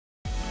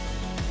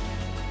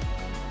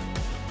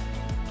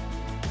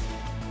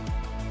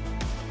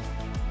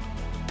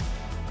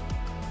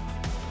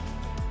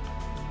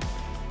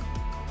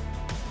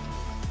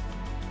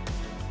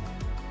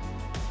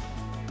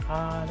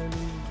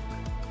Hallelujah.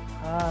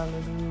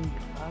 Hallelujah.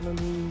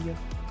 Hallelujah.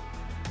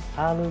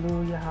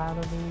 Hallelujah.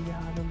 Hallelujah.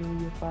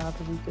 Hallelujah.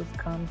 Father, we just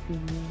come to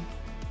you.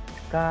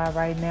 God,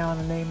 right now in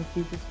the name of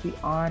Jesus, we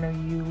honor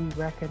you. We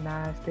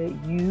recognize that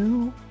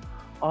you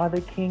are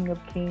the King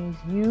of Kings.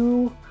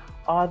 You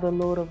are the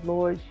Lord of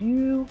Lords.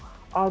 You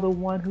are the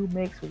one who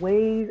makes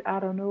ways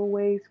out of no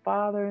ways.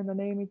 Father, in the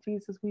name of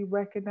Jesus, we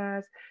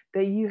recognize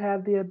that you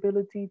have the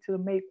ability to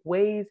make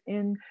ways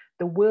in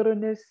the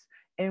wilderness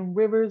and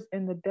rivers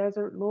in the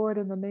desert. Lord,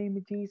 in the name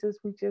of Jesus,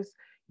 we just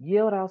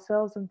yield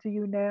ourselves unto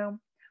you now.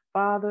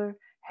 Father,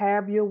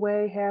 have your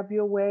way, have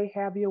your way,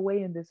 have your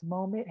way in this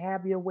moment,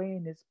 have your way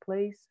in this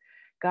place.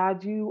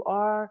 God, you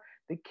are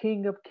the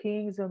King of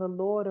Kings and the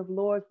Lord of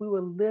Lords. We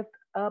will lift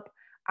up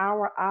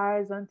our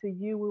eyes unto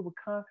you. We will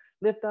come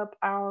lift up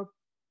our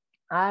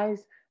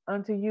eyes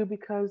unto you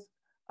because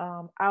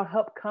our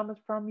help cometh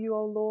from you,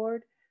 O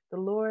Lord, the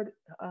Lord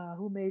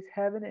who makes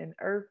heaven and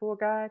earth, Lord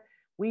God.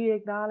 We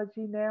acknowledge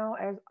you now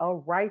as a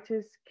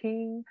righteous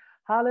King.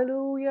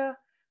 Hallelujah.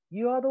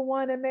 You are the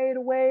one that made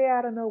a way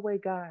out of no way,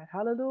 God.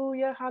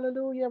 Hallelujah.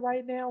 Hallelujah.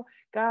 Right now,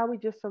 God, we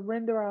just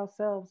surrender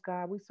ourselves,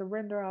 God. We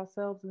surrender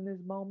ourselves in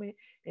this moment,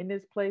 in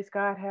this place.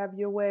 God, have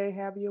your way.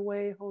 Have your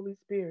way, Holy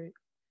Spirit.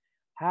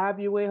 Have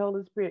your way,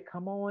 Holy Spirit.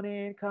 Come on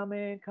in, come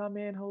in,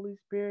 Holy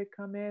Spirit.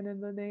 Come in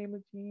the name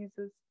of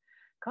Jesus.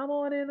 Come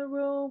on in the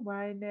room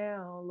right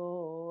now,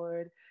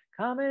 Lord.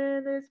 Come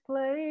in this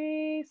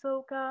place,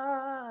 oh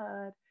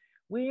God.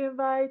 We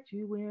invite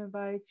you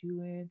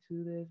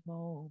into this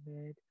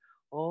moment.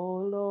 Oh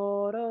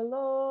Lord,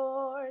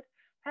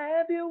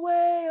 have your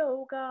way,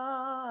 oh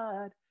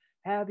God.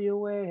 Have your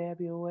way, have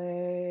your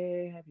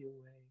way, have your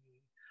way.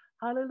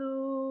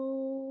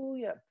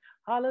 Hallelujah.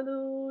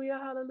 Hallelujah,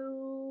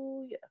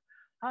 hallelujah,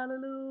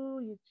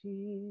 hallelujah,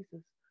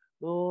 Jesus.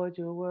 Lord,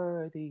 you're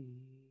worthy.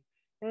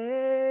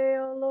 Hey,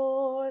 oh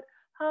Lord,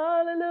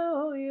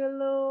 hallelujah,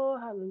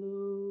 Lord,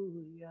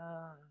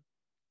 hallelujah,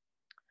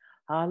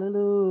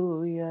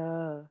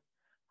 hallelujah,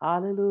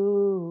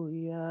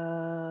 hallelujah,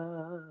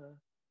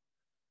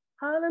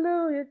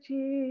 hallelujah,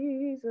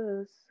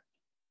 Jesus.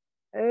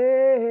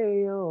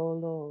 Hey, oh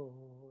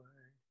Lord,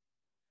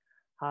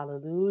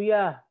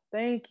 hallelujah.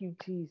 Thank you,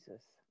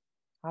 Jesus.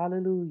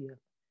 Hallelujah.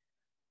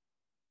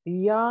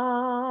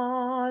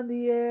 Beyond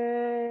the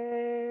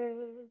edge.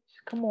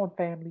 Come on,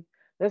 family.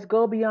 Let's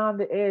go beyond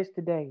the edge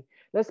today.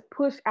 Let's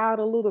push out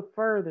a little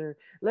further.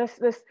 Let's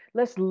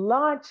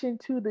launch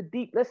into the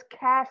deep. Let's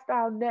cast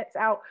our nets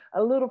out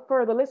a little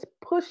further. Let's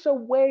push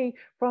away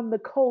from the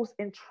coast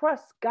and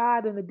trust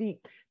God in the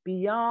deep.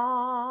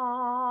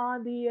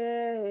 Beyond the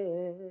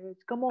edge.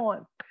 Come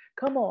on.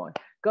 Come on.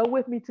 Go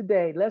with me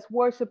today. Let's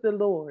worship the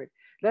Lord.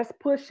 Let's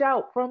push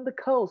out from the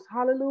coast.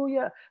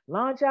 Hallelujah.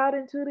 Launch out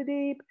into the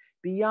deep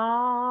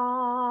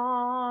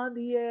beyond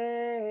the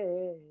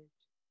edge,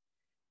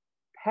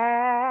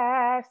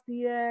 past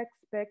the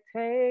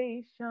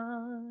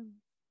expectation,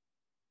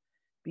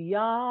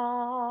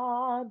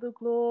 beyond the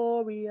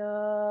glory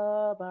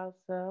of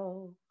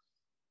ourselves,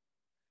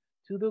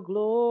 to the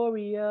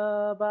glory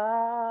of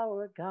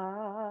our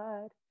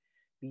God,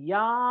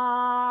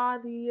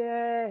 beyond the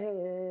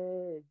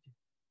edge,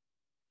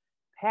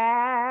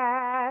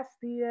 past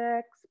the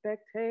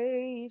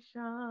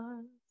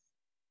expectations,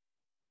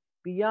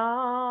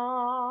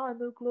 beyond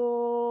the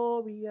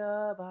glory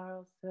of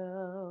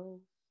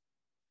ourselves,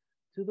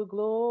 to the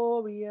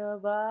glory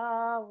of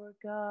our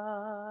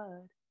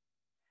God.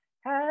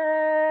 Have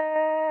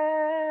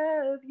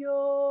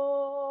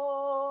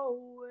your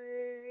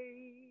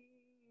way,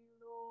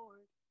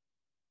 Lord.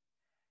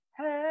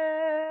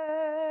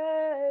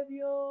 Have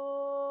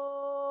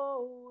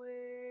your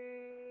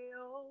way,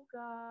 oh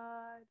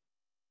God.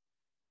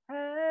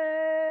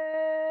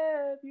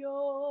 Have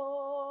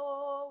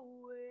your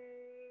way,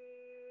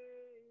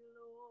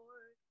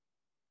 Lord.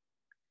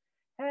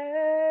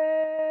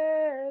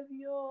 Have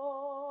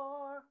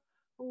your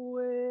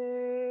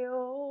way,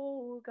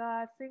 oh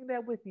God. Sing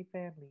that with me,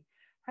 family.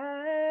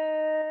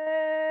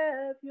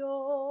 Have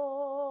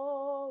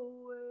your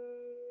way,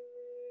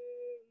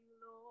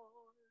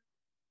 Lord.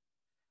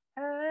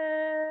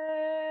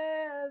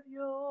 Have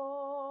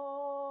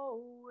your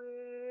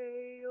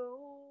way,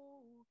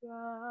 oh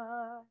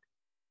God.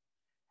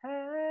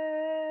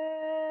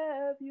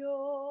 Have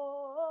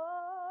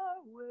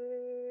your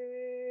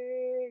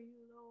way,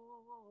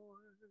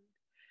 Lord.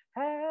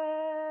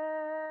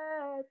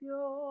 Have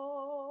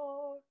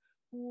your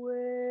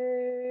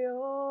way,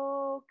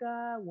 oh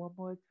God. One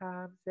more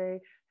time, say,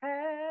 have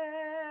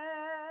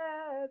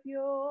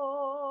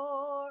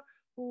your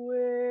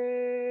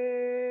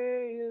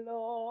way,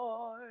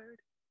 Lord.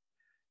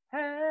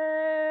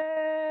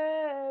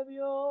 Have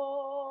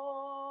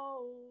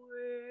your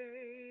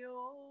way,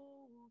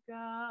 oh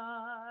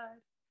God.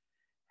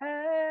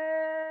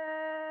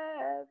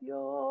 Have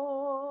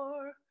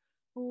your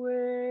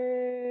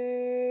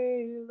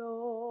way,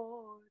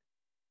 Lord.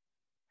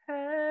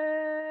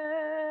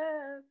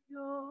 Have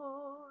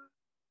your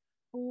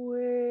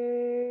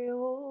way,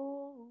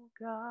 oh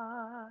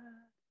God.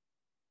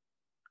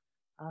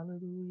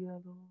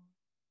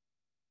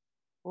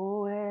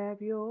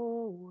 have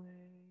your way.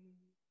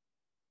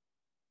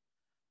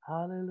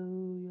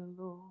 Hallelujah,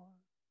 Lord.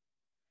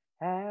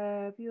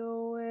 Have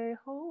your way,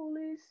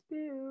 Holy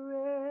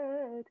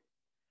Spirit.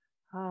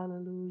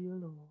 Hallelujah,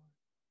 Lord.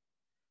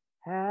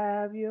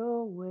 Have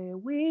your way.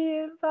 We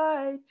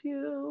invite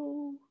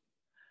you.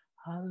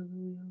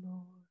 Hallelujah,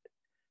 Lord.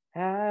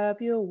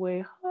 Have your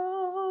way,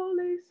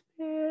 Holy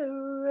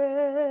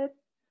Spirit.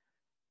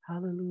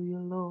 Hallelujah,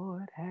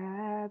 Lord.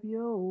 Have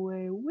your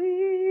way.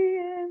 We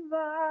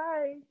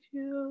invite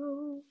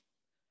you.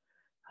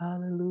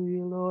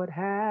 Hallelujah, Lord.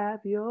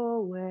 Have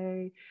your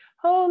way,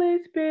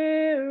 Holy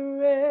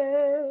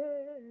Spirit.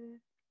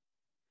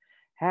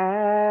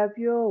 Have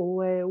your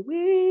way.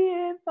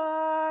 We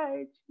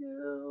invite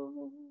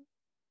you.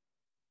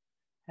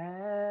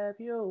 Have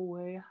your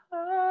way.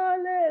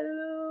 Hallelujah.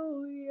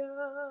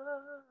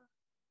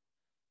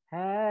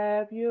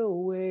 Have your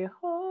way,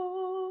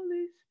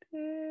 Holy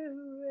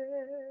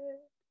Spirit.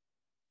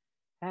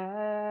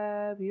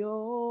 Have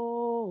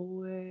your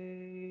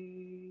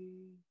way.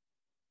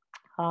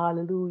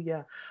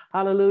 Hallelujah.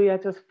 Hallelujah. I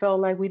just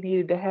felt like we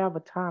needed to have a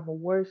time of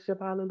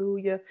worship.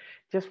 Hallelujah.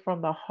 Just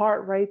from the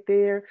heart right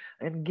there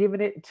and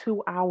giving it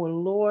to our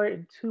Lord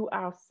and to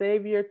our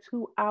Savior,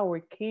 to our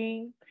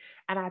King.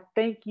 And I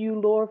thank you,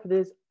 Lord, for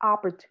this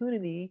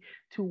opportunity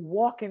to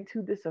walk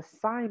into this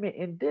assignment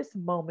in this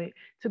moment,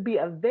 to be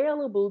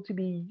available to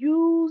be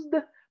used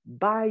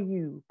by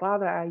you.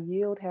 Father, I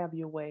yield, have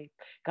your way.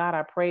 God,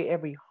 I pray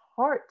every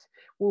heart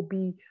will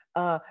be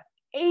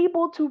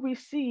able to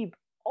receive,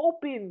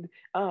 open,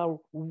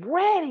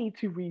 ready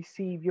to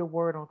receive your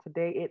word on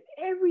today, and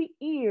every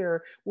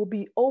ear will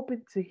be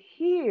open to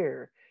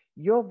hear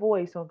your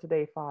voice on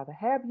today, Father.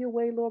 Have your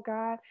way, Lord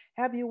God.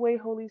 Have your way,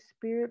 Holy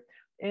Spirit.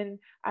 And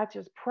I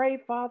just pray,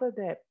 Father,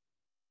 that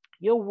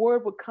your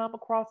word would come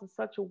across in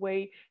such a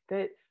way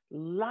that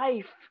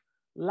lives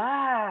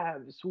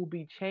will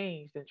be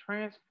changed and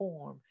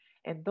transformed.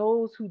 And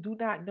those who do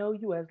not know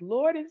you as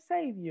Lord and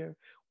Savior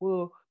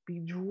will be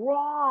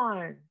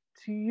drawn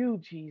to you,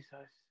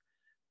 Jesus,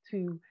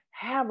 to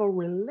have a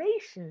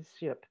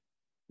relationship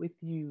with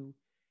you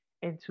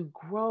and to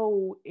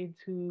grow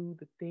into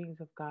the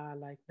things of God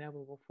like never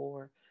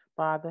before.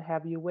 Father,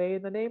 have your way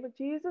in the name of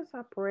Jesus.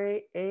 I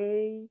pray.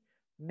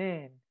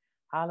 Amen.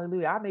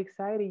 Hallelujah. I'm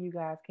excited, you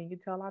guys. Can you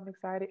tell I'm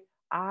excited?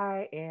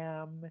 I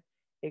am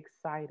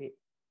excited.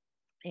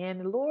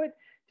 And the Lord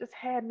just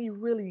had me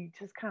really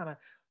just kind of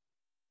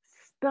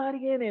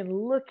studying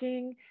and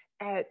looking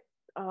at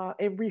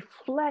and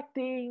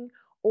reflecting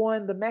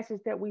on the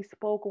message that we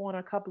spoke on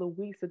a couple of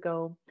weeks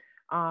ago.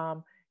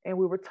 Um, and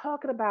we were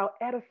talking about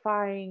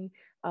edifying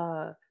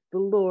the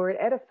Lord,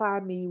 edify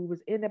me. We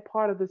was in a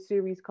part of the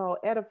series called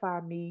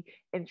Edify Me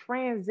and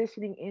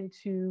transitioning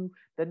into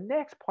the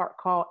next part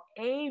called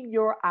Aim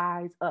Your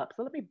Eyes Up.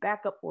 So let me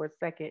back up for a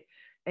second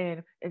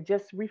and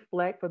just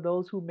reflect for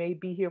those who may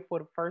be here for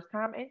the first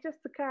time and just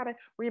to kind of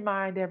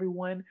remind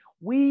everyone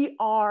we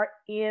are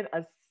in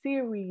a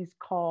series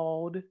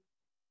called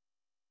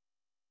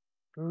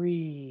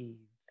Breathe.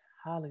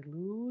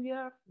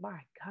 Hallelujah. My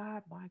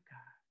God, my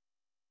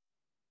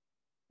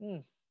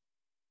God.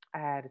 I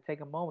had to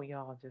take a moment,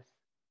 y'all, just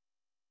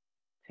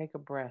take a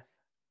breath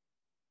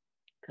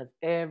because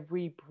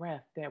every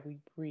breath that we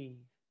breathe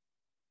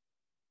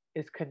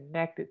is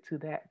connected to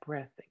that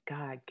breath that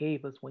God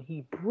gave us when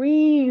He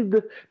breathed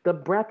the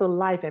breath of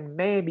life and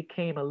man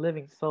became a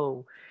living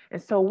soul.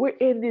 And so we're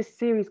in this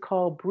series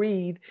called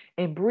Breathe,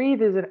 and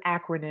Breathe is an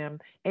acronym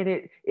and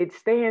it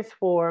stands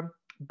for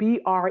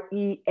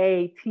B.R.E.A.T.H.E,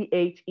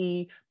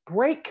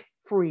 break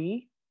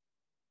free,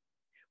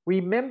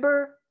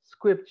 remember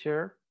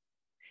scripture,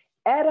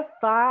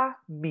 edify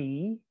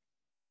me,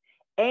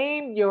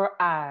 aim your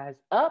eyes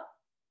up,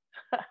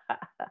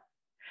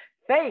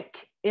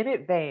 thank in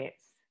advance,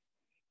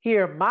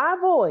 hear my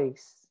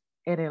voice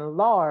and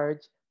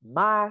enlarge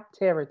my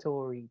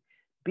territory.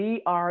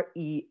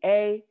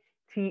 B.R.E.A.T.H.E,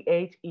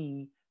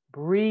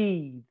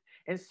 breathe.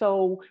 And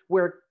so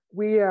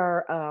we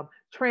are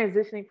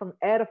transitioning from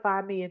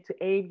edify me into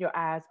aim your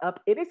eyes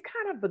up. It is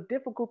kind of a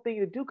difficult thing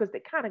to do because they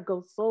kind of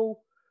go so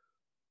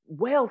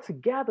well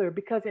together,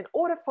 because in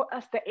order for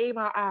us to aim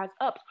our eyes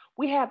up,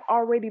 we have to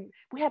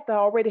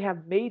already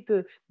have made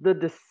the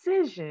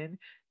decision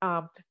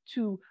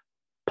to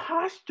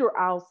posture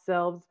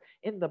ourselves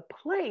in the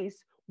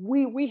place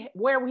we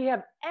where we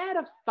have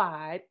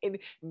edified and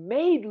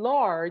made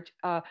large,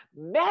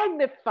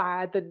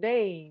 magnified the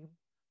name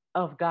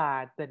of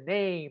God, the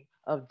name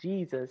of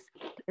Jesus.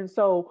 And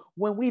so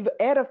when we've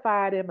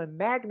edified him and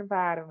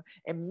magnified him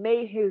and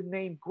made his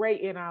name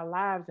great in our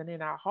lives and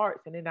in our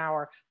hearts and in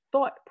our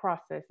thought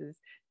processes,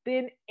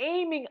 then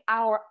aiming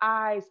our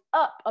eyes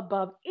up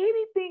above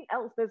anything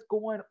else that's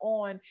going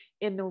on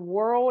in the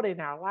world, in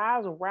our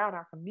lives, around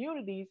our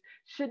communities,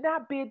 should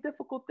not be a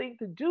difficult thing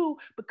to do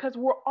because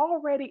we're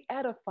already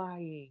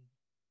edifying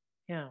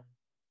him.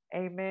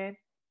 Amen.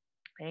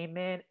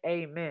 Amen.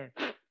 Amen.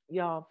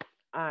 Y'all,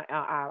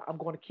 I'm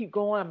going to keep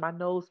going. My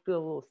nose feels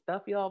a little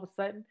stuffy all of a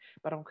sudden,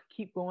 but I'm going to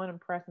keep going and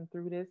pressing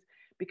through this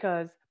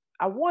because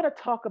I want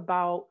to talk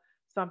about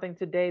something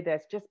today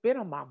that's just been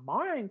on my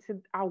mind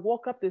since I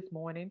woke up this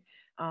morning.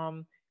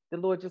 Um, the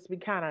Lord just been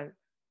kind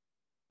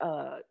of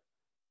uh,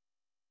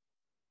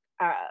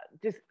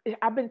 just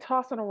I've been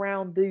tossing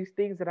around these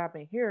things that I've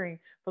been hearing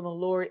from the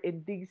Lord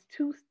in these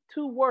two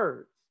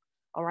words.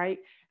 All right,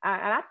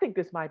 and I think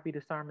this might be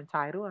the sermon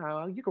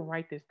title. You can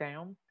write this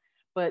down,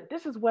 but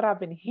this is what I've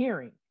been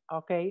hearing.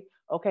 Okay,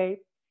 okay,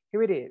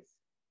 here it is.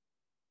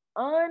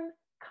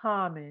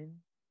 Uncommon.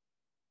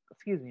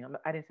 Excuse me,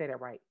 I didn't say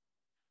that right.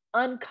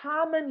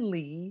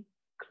 Uncommonly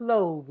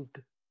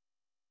clothed.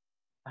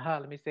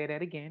 Let me say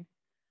that again.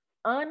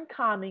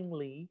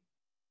 Uncommonly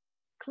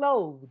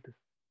clothed.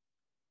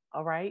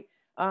 All right.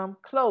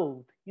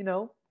 Clothed,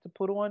 to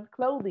put on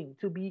clothing,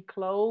 to be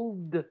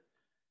clothed,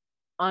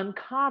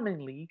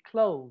 uncommonly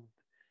clothed.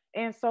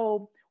 And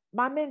so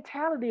my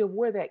mentality of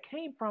where that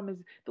came from is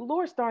the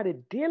Lord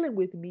started dealing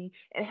with me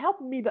and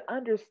helping me to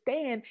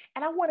understand.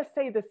 And I want to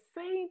say the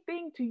same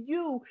thing to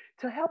you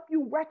to help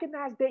you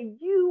recognize that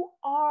you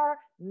are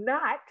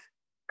not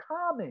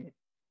common.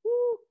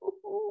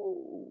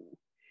 Ooh,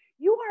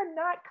 you are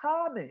not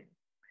common.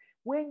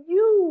 When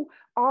you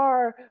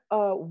are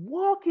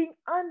walking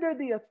under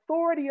the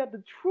authority of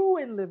the true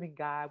and living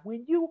God,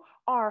 when you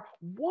are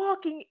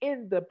walking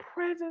in the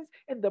presence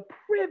and the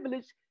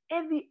privilege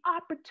and the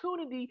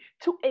opportunity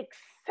to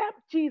accept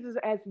Jesus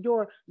as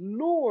your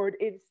Lord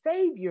and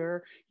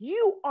Savior,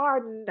 you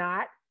are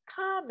not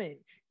common.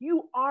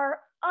 You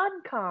are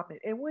uncommon.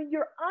 And when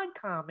you're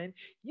uncommon,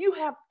 you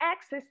have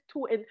access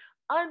to an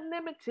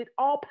unlimited,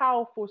 all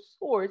powerful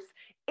source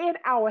in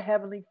our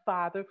Heavenly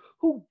Father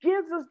who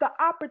gives us the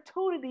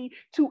opportunity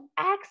to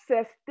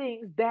access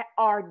things that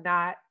are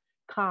not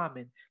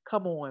common.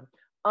 Come on.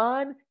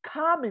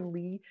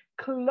 Uncommonly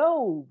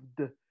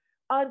clothed.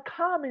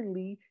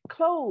 Uncommonly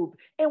clothed.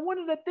 And one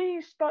of the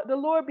things the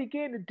Lord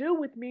began to do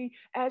with me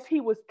as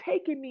He was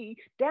taking me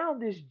down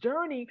this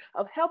journey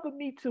of helping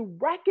me to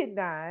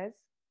recognize,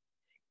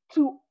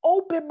 to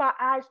open my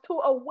eyes, to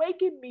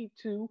awaken me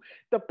to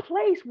the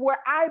place where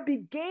I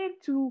began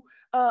to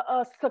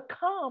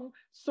succumb,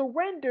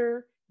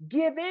 surrender,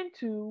 give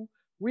into,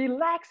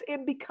 relax,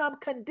 and become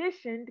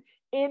conditioned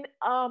in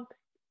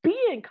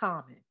being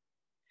common.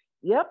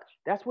 Yep,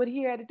 that's what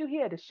he had to do. He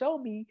had to show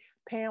me,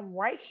 Pam,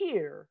 right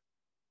here,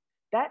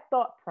 that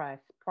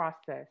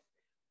process,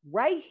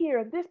 right here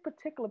in this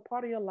particular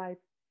part of your life,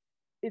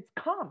 it's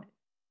common.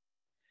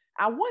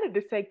 I wanted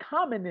to say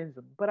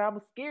communism, but I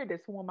was scared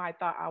that someone might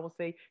thought I would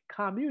say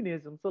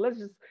communism. So let's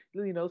just,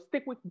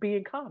 stick with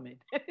being common.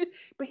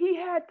 But he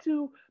had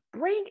to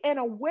bring an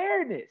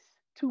awareness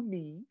to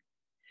me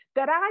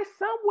that I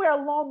somewhere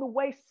along the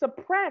way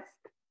suppressed.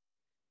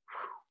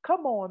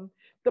 Come on,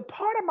 the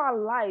part of my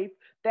life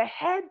that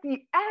had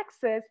the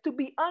access to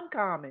be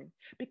uncommon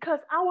because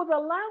I was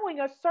allowing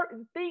a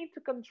certain thing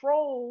to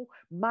control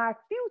my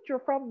future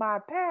from my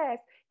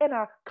past in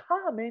a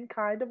common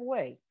kind of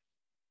way.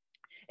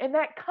 And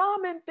that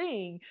common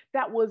thing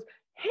that was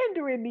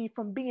hindering me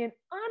from being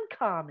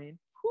uncommon,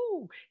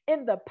 who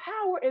in the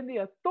power and the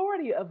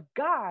authority of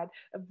God,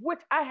 of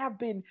which I have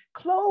been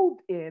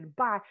clothed in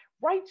by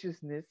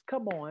righteousness,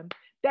 come on,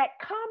 that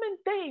common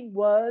thing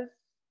was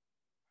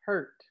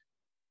hurt.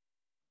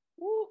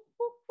 Woo,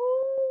 woo,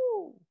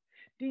 woo.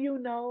 Do you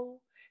know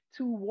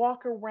to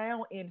walk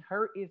around in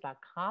hurt is a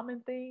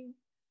common thing?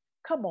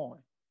 Come on,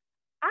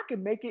 I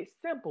can make it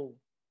simple.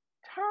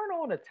 Turn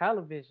on a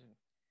television.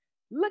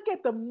 Look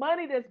at the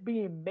money that's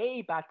being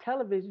made by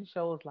television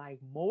shows like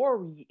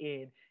Maury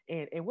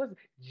and what's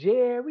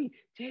Jerry,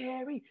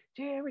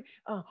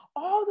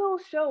 all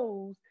those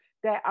shows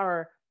that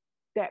are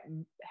that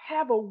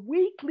have a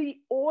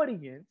weekly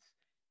audience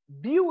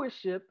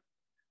viewership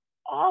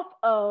off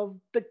of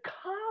the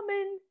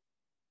common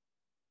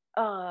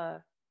uh,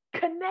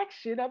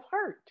 connection of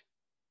hurt.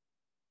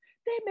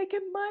 They're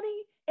making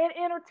money and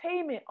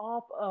entertainment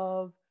off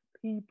of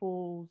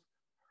people's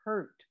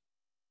hurt.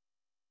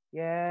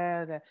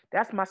 Yeah,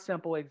 that's my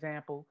simple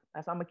example.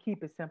 I'm gonna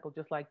keep it simple,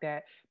 just like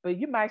that. But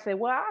you might say,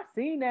 "Well, I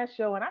seen that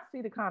show and I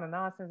see the kind of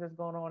nonsense that's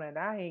going on, and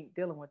I ain't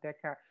dealing with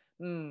that kind."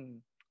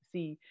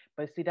 See,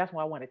 but see, that's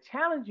why I want to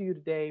challenge you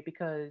today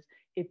because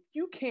if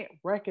you can't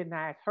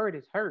recognize hurt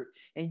is hurt,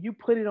 and you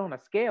put it on a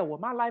scale, well,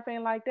 my life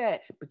ain't like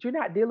that. But you're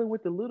not dealing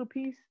with the little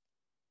piece,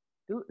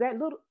 that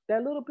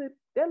little bit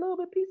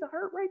piece of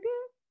hurt right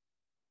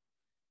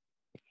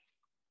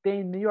there.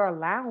 Then you're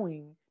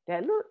allowing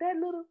that little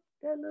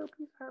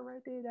piece of hurt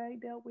right there that I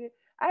ain't dealt with.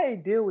 I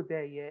ain't deal with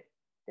that yet.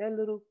 That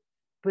little,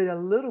 but a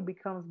little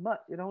becomes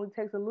much. It only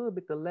takes a little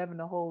bit to leaven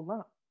the whole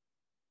lump.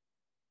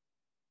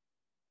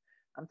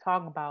 I'm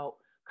talking about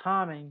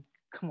calming.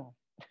 Come on,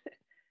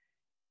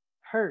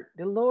 hurt.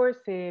 The Lord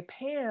said,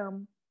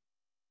 Pam,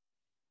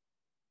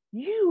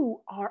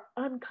 you are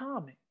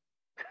uncommon,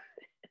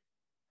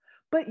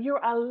 but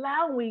you're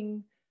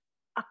allowing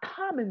a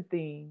common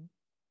thing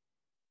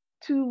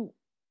to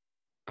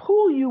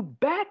pull you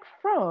back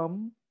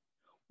from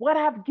what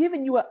I've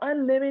given you an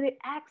unlimited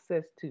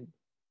access to.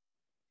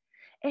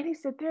 And he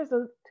said, there's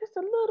just a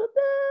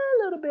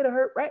little bit of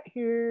hurt right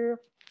here.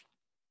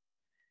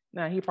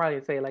 Now he probably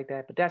didn't say it like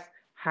that, but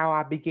how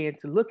I began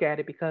to look at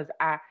it, because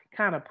I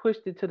kind of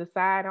pushed it to the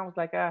side. I was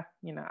like, I'm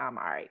all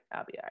right.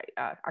 I'll be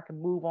all right. I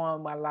can move on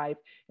with my life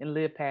and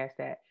live past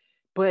that.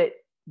 But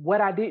what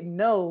I didn't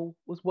know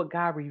was what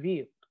God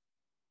revealed.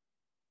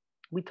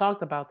 We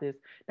talked about this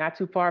not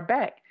too far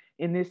back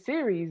in this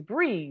series,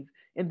 Breathe,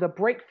 in the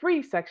break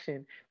free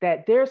section,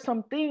 that there's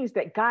some things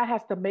that God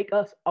has to make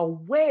us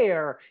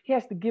aware. He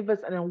has to give us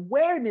an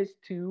awareness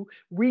to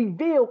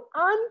reveal,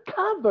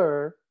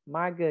 uncover.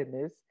 My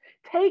goodness,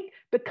 take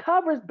the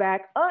covers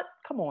back.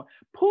 Come on,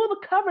 pull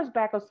the covers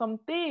back of some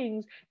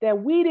things that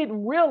we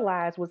didn't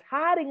realize was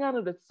hiding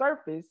under the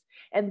surface,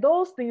 and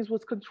those things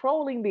was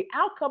controlling the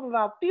outcome of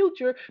our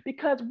future,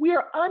 because we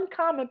are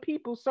uncommon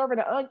people serving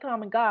an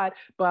uncommon God,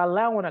 but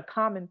allowing a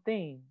common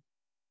thing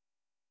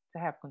to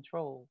have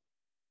control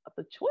of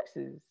the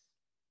choices,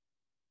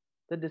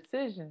 the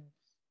decisions,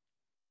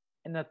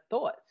 and the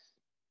thoughts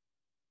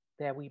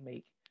that we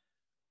make.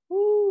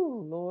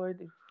 Ooh,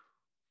 Lord,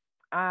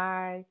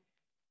 I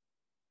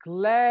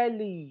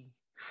gladly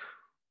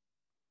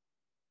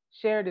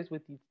share this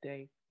with you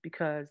today,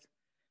 because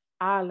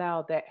I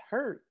allowed that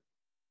hurt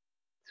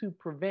to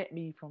prevent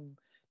me from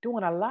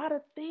doing a lot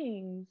of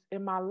things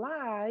in my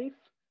life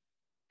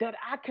that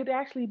I could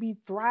actually be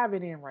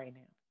thriving in right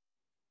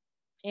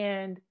now.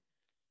 And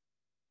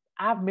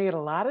I've made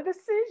a lot of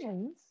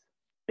decisions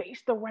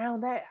based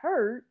around that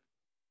hurt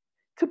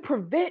to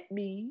prevent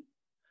me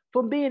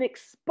from being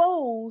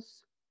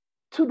exposed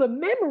to the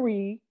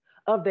memory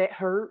of that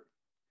hurt,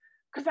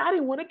 because I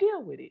didn't want to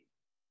deal with it.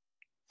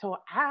 So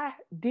I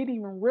didn't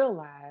even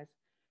realize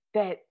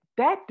that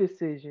that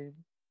decision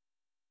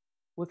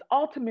was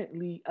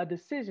ultimately a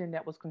decision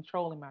that was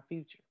controlling my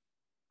future,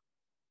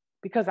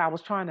 because I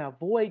was trying to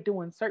avoid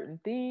doing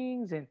certain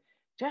things, and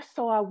just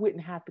so I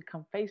wouldn't have to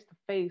come face to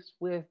face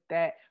with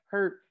that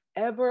hurt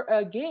ever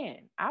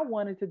again. I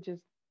wanted to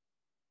just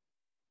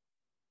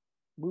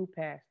move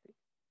past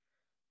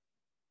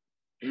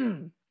it.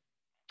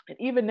 And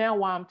even now,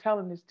 while I'm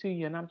telling this to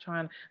you and I'm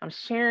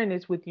sharing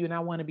this with you and I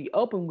want to be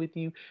open with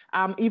you,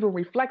 I'm even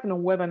reflecting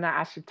on whether or not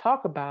I should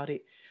talk about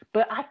it.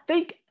 But I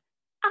think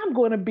I'm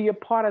going to be a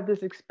part of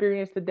this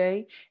experience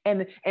today,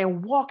 and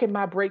walk in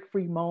my break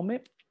free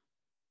moment,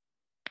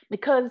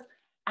 because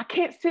I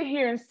can't sit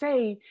here and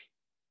say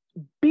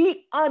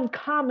be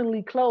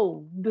uncommonly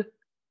clothed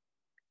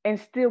and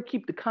still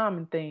keep the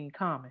common thing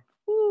common.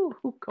 Ooh,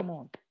 come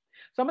on.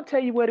 So I'm going to tell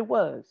you what it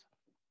was.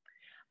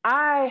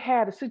 I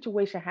had a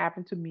situation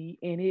happen to me,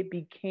 and it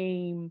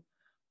became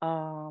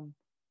um,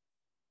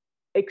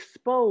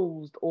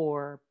 exposed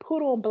or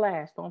put on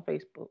blast on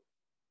Facebook.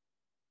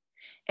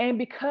 And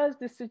because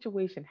this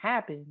situation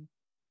happened,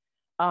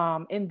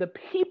 and the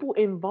people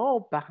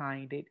involved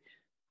behind it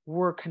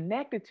were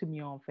connected to me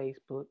on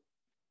Facebook,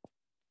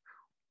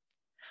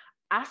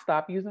 I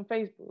stopped using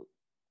Facebook.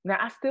 Now,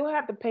 I still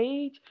have the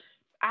page.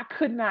 I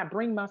could not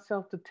bring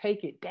myself to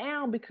take it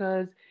down,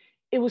 because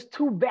it was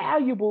too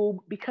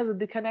valuable, because of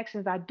the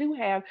connections I do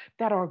have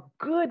that are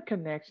good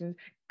connections,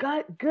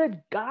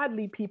 good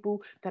godly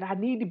people that I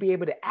need to be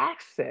able to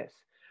access.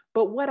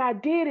 But what I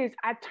did is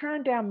I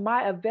turned down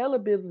my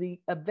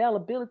availability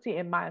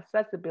and my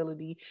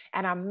accessibility,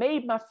 and I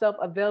made myself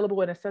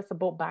available and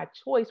accessible by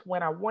choice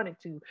when I wanted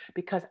to,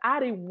 because I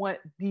didn't want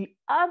the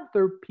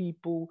other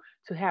people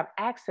to have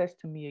access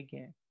to me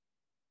again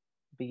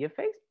via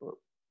Facebook.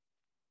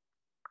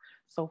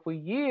 So for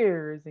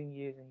years and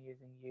years and years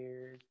and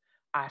years,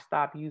 I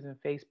stopped using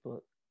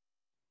Facebook.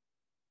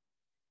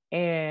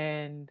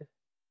 And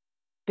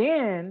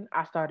then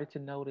I started to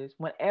notice,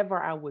 whenever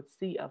I would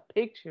see a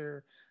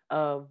picture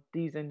of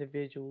these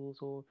individuals,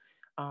 or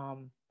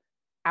um,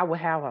 I would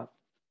have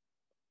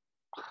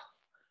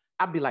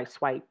I'd be like,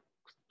 swipe,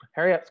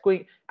 hurry up,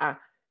 squeak.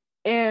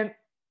 And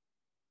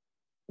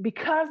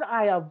because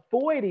I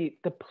avoided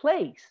the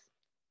place,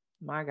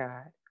 my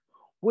God,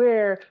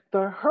 where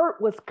the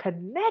hurt was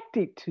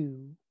connected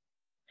to,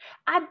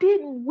 I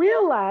didn't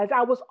realize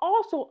I was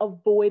also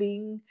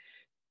avoiding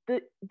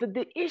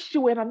the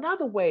issue in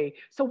another way.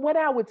 So when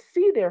I would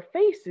see their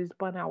faces,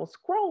 when I was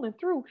scrolling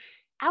through,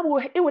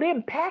 it would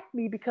impact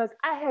me, because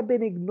I had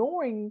been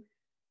ignoring,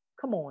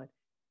 come on,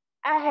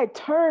 I had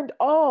turned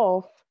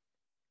off,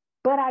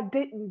 but I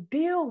didn't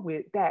deal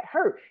with that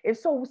hurt. And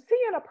so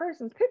seeing a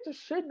person's picture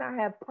should not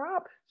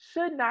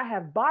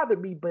have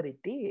bothered me, but it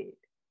did.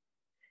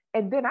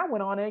 And then I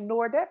went on and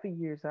ignored that for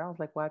years. So I was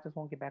like, well, I just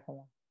won't get back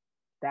on.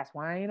 That's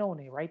why I ain't on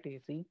it right there.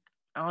 See,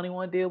 I don't even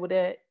want to deal with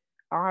that.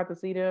 I don't have to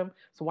see them.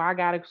 So why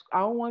I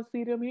don't want to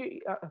see them here.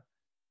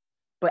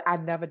 But I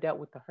never dealt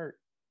with the hurt.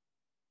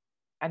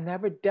 I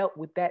never dealt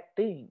with that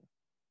thing.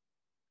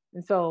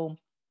 And so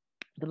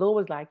the Lord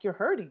was like, you're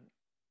hurting.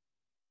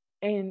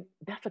 And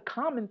that's a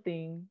common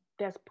thing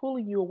that's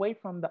pulling you away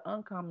from the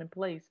uncommon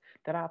place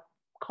that I've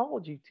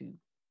called you to,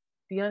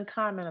 the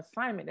uncommon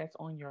assignment that's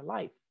on your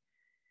life.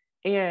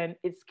 And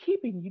it's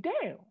keeping you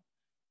down.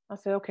 I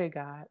said, okay,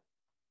 God,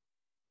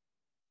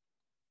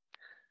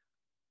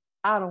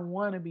 I don't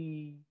want to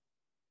be,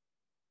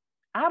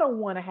 I don't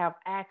want to have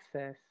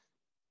access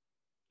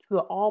to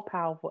the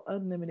all-powerful,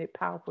 unlimited,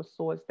 powerful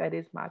source that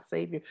is my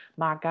Savior,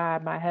 my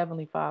God, my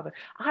Heavenly Father.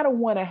 I don't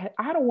want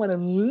to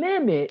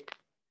limit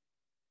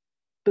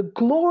the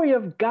glory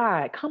of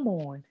God, come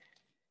on,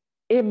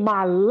 in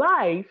my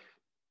life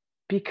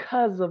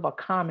because of a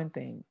common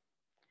thing.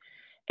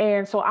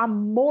 And so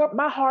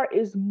my heart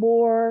is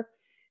more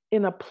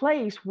in a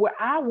place where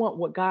I want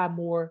what God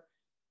more,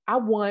 I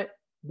want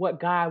what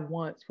God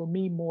wants for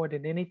me more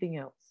than anything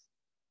else.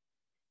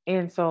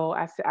 And so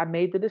I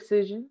made the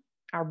decision.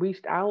 I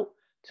reached out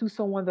to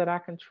someone that I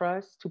can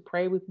trust to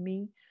pray with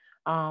me.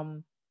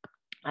 Um,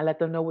 I let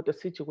them know what the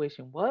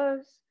situation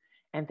was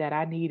and that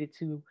I needed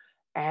to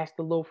ask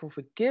the Lord for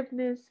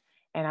forgiveness.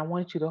 And I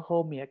want you to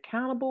hold me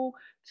accountable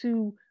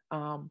to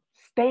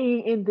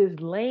staying in this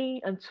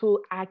lane until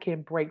I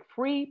can break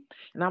free.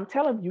 And I'm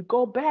telling you,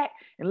 go back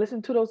and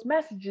listen to those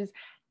messages.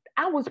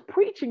 I was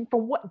preaching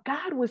from what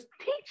God was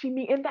teaching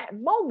me in that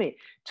moment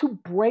to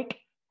break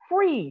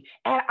free.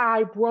 And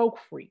I broke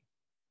free.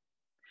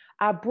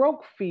 I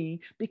broke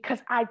free because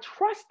I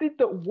trusted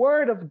the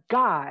word of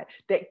God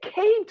that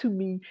came to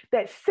me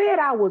that said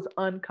I was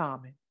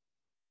uncommon.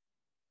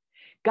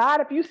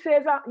 God, if you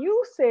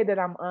said that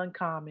I'm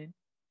uncommon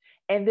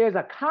and there's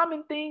a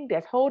common thing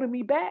that's holding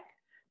me back,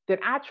 then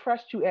I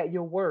trust you at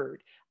your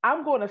word.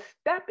 I'm going to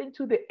step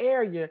into the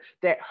area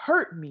that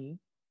hurt me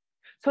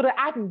so that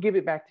I can give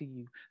it back to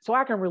you, so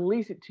I can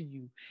release it to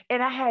you.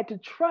 And I had to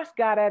trust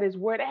God at his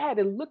word. I had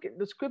to look at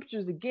the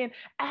scriptures again.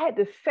 I had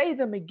to say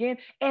them again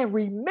and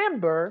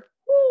remember,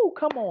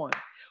 come on,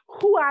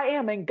 who I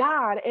am in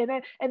God.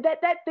 And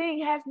that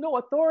thing has no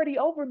authority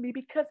over me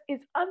because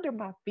it's under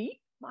my feet.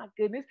 My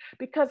goodness,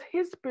 because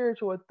his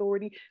spiritual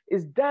authority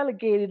is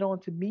delegated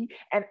onto me,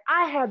 and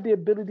I have the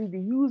ability to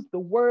use the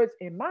words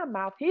in my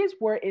mouth, his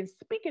word, and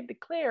speak and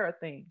declare a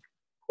thing.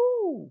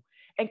 Whoo,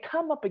 and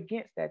come up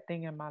against that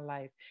thing in my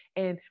life.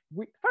 And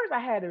first, I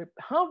had to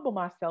humble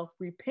myself,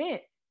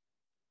 repent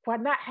for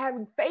not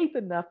having faith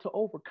enough to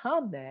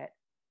overcome that,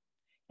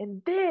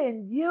 and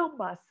then yield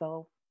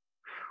myself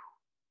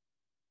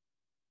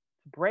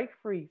to break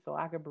free so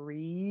I could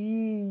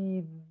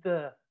breathe.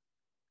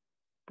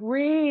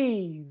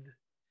 Breathe.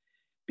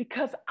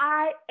 Because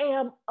I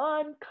am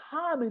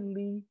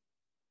uncommonly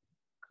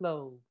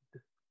clothed.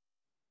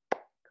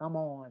 Come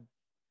on.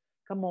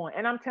 Come on.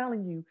 And I'm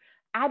telling you,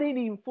 I didn't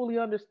even fully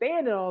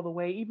understand it all the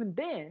way. Even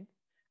then,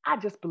 I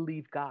just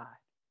believed God.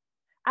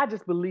 I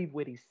just believe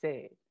what he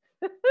said.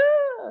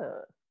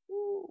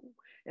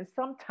 And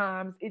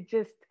sometimes it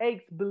just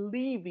takes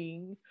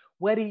believing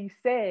what he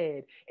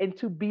said and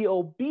to be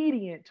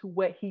obedient to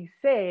what he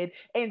said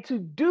and to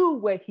do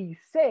what he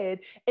said.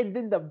 And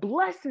then the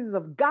blessings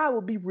of God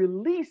will be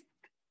released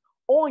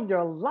on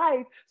your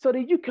life so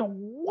that you can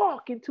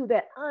walk into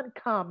that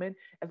uncommon,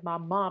 as my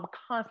mom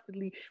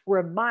constantly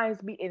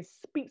reminds me and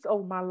speaks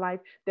over my life,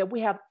 that we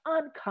have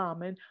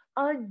uncommon,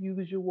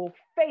 unusual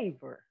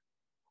favor.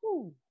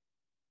 Whew.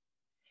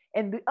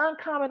 And the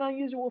uncommon,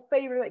 unusual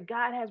favor that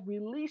God has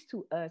released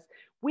to us,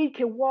 we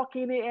can walk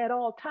in it at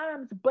all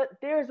times, but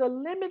there's a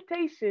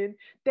limitation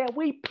that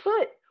we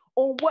put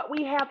on what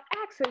we have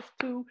access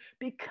to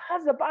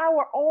because of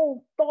our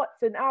own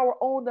thoughts and our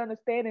own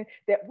understanding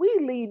that we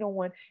lean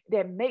on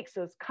that makes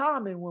us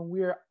common when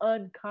we're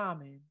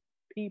uncommon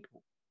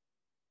people.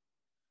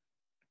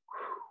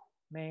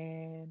 Whew,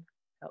 man,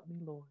 help me,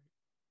 Lord.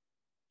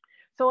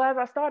 So as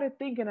I started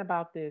thinking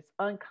about this,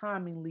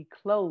 uncommonly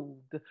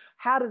clothed,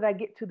 how did I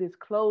get to this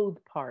clothed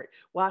part?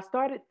 Well, I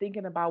started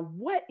thinking about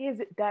what is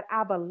it that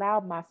I've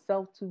allowed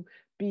myself to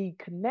be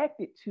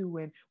connected to,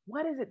 and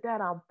what is it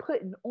that I'm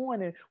putting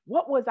on, and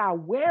what was I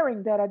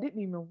wearing that I didn't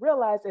even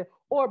realize it,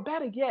 or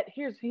better yet,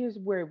 here's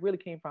where it really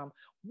came from.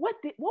 What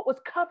was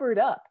covered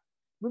up?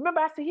 Remember,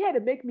 I said he had to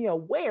make me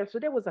aware, so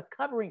there was a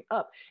covering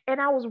up,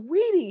 and I was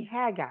reading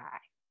Haggai.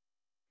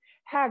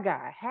 I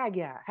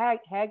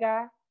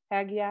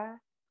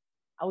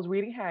was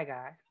reading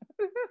Haggai,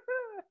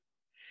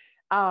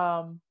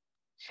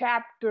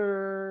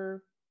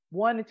 chapter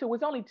 1 and 2. It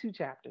was only 2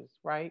 chapters,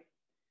 right?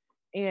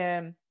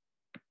 And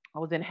I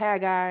was in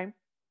Haggai,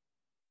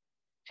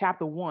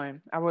 chapter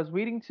 1. I was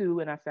reading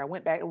 2, and I said I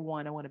went back to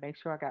 1. I want to make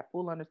sure I got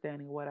full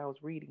understanding of what I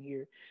was reading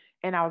here.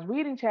 And I was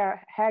reading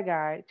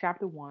Haggai,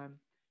 chapter 1.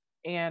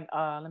 And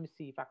let me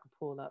see if I can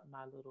pull up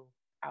my little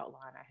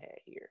outline I had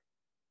here.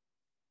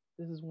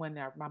 This is when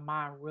my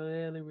mind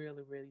really,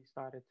 really, really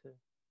started to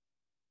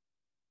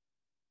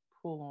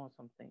pull on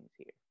some things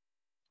here.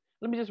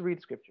 Let me just read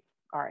the scripture.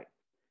 All right.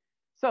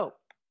 So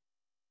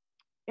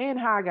in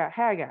Haggai,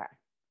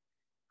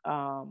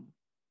 um,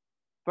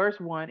 verse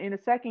 1, in the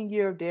second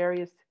year of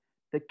Darius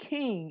the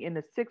king, in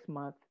the 6th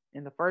month,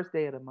 in the first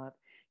day of the month,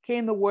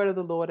 came the word of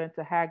the Lord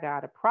unto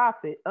Haggai the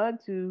prophet,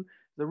 unto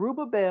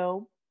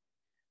Zerubbabel,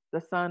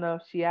 the son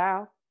of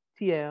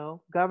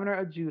Shealtiel, governor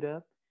of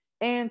Judah,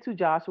 and to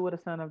Joshua, the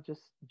son of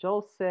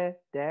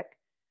Josedek,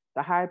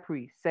 the high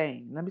priest,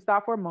 saying, let me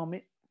stop for a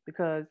moment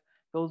because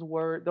those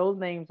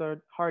names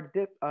are hard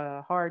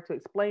to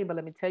explain, but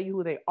let me tell you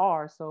who they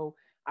are so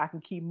I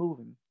can keep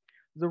moving.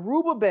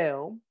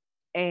 Zerubbabel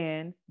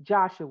and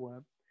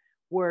Joshua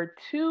were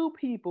two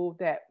people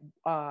that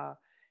uh,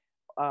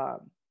 um,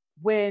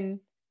 when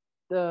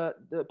the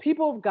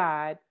people of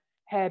God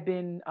had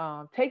been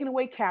taken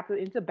away captive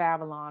into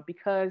Babylon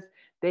because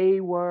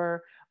they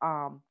were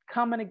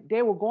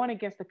going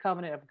against the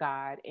covenant of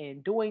God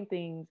and doing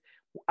things,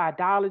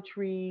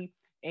 idolatry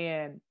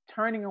and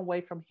turning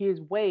away from His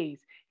ways.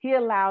 He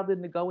allowed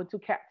them to go into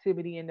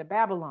captivity into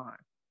Babylon.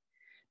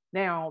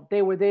 Now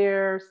they were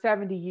there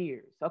 70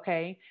 years,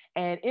 okay,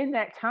 and in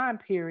that time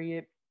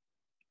period,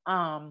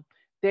 um,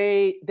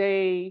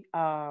 they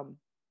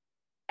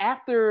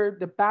after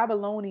the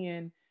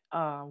Babylonian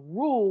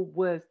rule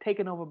was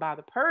taken over by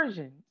the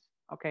Persians,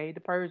 okay, the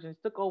Persians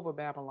took over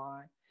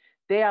Babylon.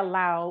 They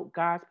allowed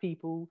God's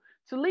people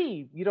to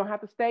leave. You don't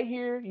have to stay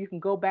here. You can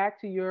go back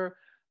to your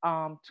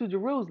to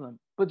Jerusalem.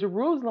 But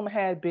Jerusalem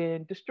had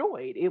been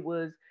destroyed. It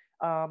was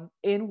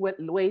in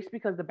waste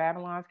because the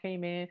Babylons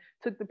came in,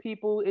 took the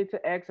people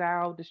into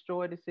exile,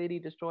 destroyed the city,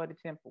 destroyed the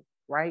temple.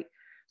 Right.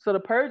 So the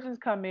Persians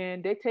come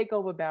in, they take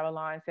over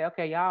Babylon, and say,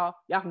 "Okay, y'all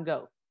can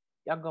go,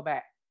 y'all can go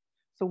back."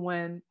 So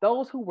when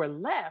those who were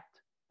left,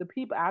 the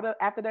people out of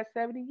after that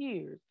 70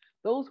 years,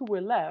 those who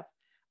were left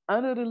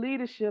under the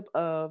leadership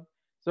of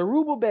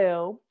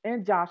Zerubbabel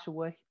and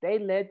Joshua, they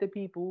led the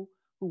people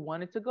who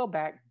wanted to go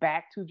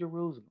back to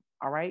Jerusalem.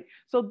 All right.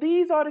 So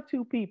these are the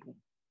two people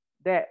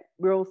that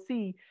we'll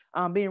see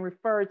being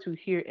referred to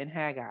here in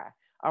Haggai.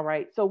 All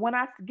right. So when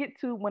I get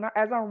to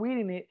as I'm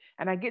reading it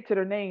and I get to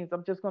their names,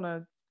 I'm just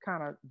gonna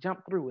kind of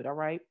jump through it. All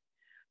right.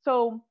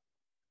 So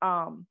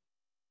um,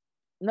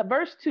 now,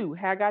 verse 2,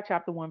 Haggai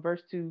chapter 1,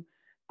 verse 2.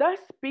 Thus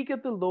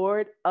speaketh the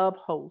Lord of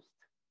hosts,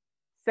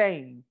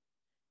 saying,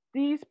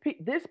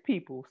 this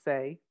people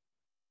say,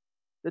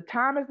 the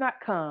time has not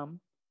come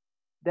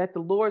that the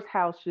Lord's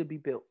house should be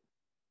built.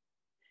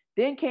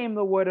 Then came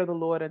the word of the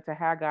Lord unto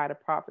Haggai the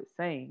prophet,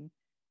 saying,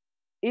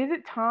 Is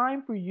it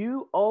time for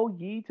you, O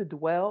ye, to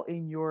dwell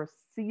in your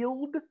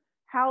sealed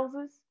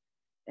houses,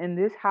 and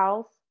this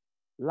house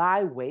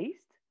lie waste?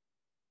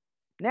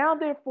 Now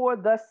therefore,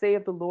 thus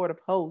saith the Lord of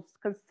hosts,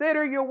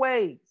 consider your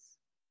ways.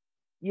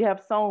 You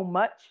have sown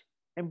much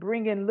and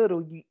bring in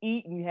little. You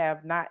eat and you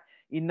have not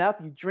enough.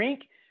 You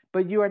drink,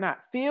 but you are not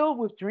filled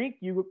with drink.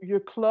 You're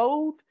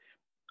clothed.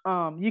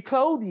 You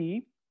clothe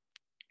ye.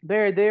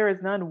 There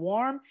is none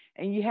warm,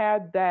 and you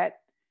have that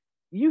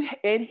you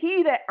and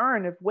he that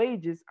earneth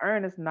wages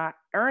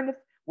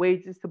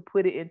to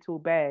put it into a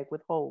bag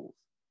with holes.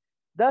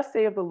 Thus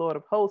saith the Lord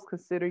of hosts,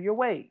 consider your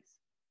ways.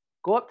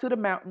 Go up to the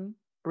mountain,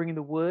 bring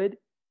the wood,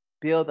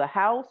 build a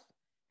house,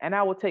 and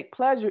I will take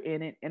pleasure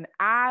in it, and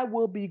I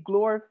will be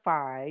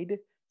glorified,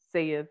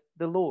 saith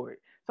the Lord.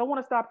 So I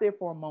want to stop there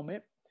for a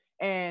moment,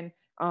 and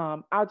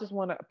I just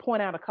want to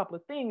point out a couple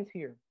of things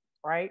here,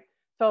 right?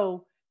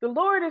 So the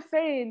Lord is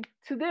saying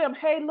to them,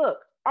 hey, look,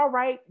 all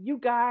right, you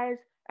guys,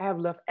 I have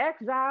left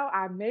exile.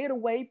 I made a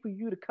way for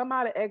you to come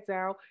out of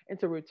exile and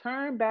to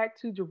return back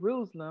to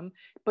Jerusalem.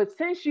 But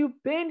since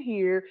you've been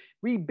here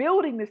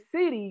rebuilding the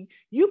city,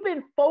 you've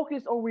been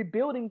focused on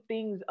rebuilding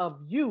things of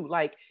you.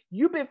 Like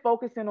you've been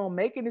focusing on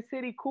making the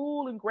city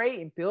cool and great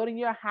and building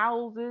your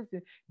houses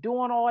and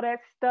doing all that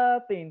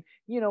stuff and,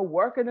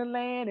 working the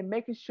land and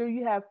making sure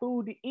you have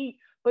food to eat.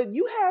 But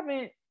you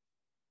haven't,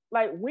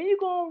 like, when you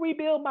going to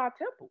rebuild my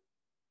temple?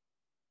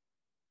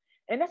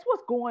 And that's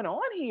what's going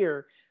on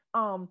here.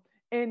 Um,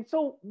 and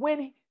so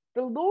when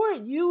the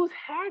Lord used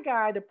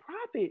Haggai, the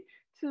prophet,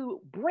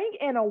 to bring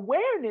an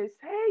awareness,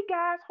 hey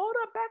guys, hold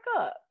up, back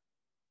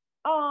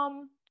up.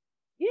 Um,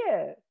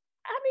 yeah,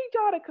 I need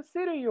y'all to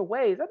consider your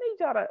ways. I need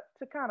y'all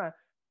to kind of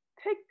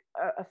take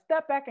a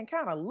step back and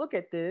kind of look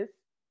at this.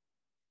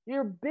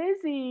 You're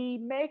busy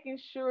making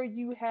sure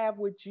you have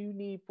what you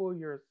need for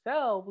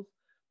yourselves,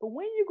 but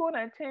when you going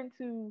to attend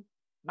to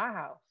my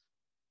house?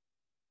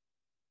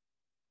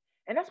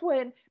 And that's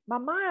when my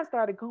mind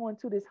started going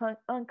to this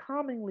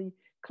uncommonly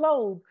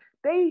clothed.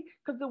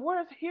 Because the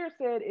words here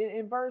said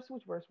in verse,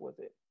 which verse was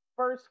it?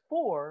 Verse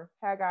 4,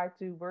 Haggai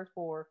 2, verse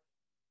 4.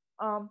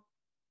 Um,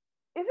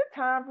 is it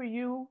time for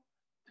you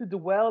to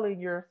dwell in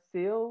your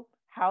sealed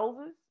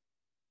houses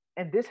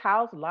and this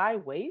house lie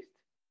waste?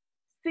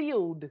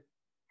 Sealed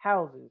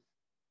houses.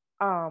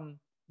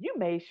 You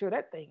made sure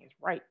that thing is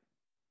right.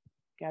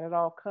 Got it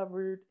all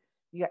covered.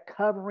 You got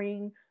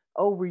covering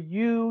over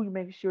you. You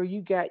make sure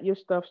you got your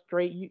stuff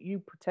straight. You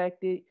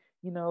protect it.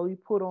 You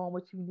put on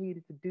what you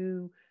needed to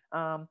do.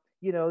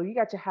 You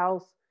got your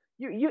house.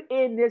 You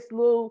in this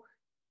little.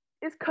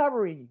 It's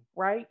covering you,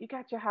 right? You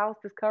got your house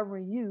that's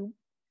covering you,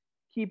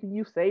 keeping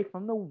you safe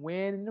from the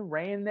wind and the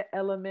rain and the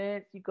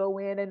elements. You go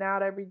in and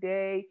out every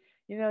day.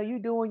 You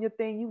doing your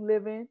thing. You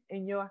living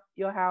in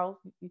your house.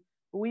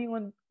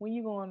 When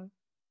you going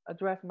to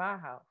address my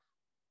house?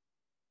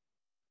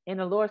 And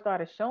the Lord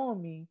started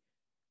showing me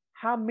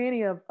how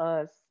many of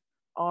us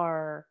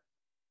are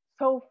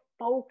so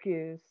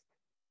focused,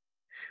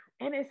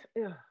 and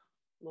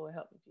Lord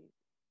help me, Jesus.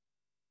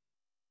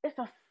 It's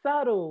a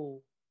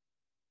subtle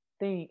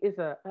thing. It's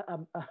a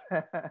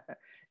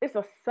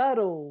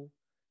subtle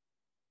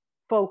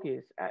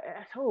focus.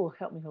 Oh,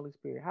 help me, Holy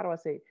Spirit. How do I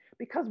say it?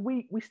 Because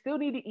we still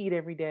need to eat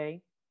every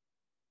day.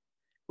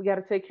 We got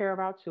to take care of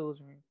our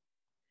children.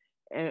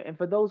 And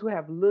for those who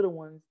have little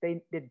ones, the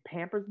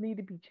pampers need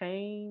to be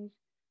changed.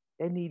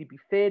 They need to be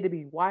fed, to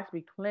be washed,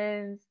 be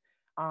cleansed.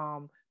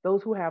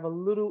 Those who have a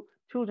little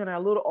children are a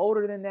little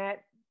older than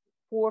that,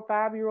 4 or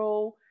 5 year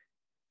old.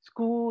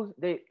 Schools,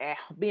 they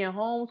being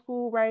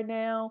homeschooled right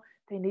now,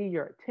 they need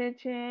your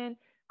attention.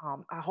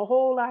 A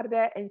whole lot of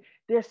that. And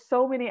there's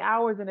so many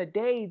hours in a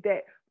day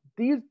that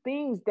these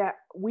things that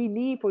we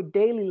need for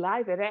daily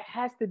life, and that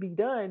has to be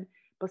done.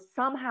 But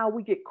somehow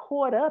we get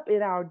caught up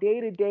in our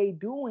day-to-day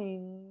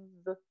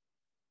doings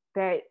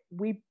that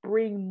we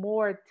bring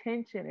more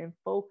attention and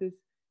focus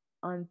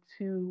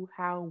onto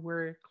how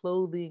we're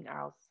clothing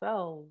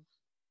ourselves,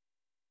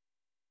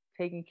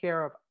 taking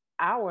care of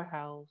our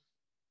house.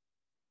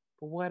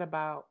 But what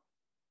about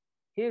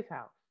his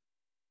house?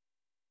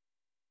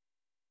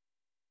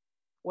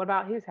 What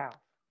about his house?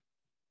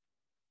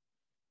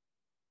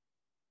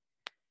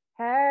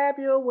 Have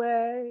your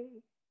way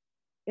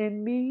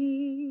in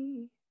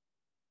me.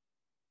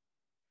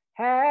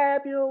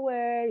 Have your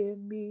way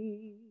in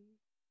me.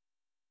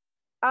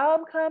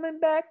 I'm coming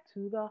back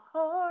to the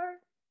heart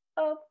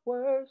of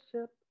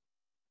worship,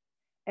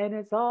 and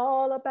it's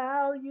all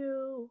about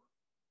you,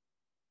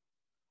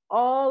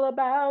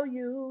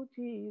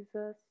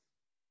 Jesus.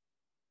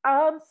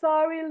 I'm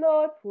sorry,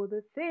 Lord, for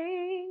the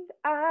thing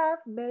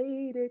I've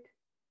made it,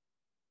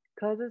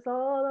 'cause it's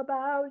all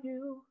about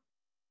you.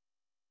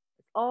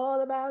 It's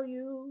all about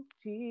you,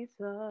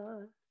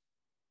 Jesus.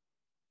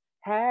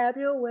 Have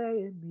your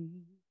way in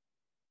me.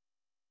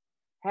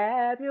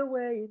 Have your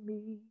way in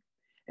me.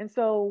 And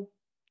so,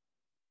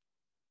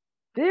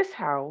 this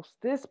house,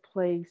 this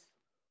place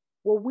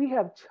where we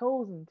have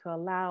chosen to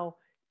allow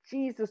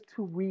Jesus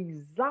to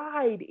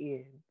reside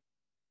in,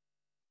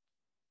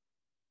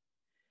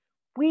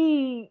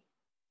 we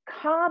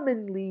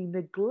commonly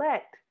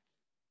neglect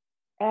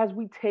as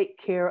we take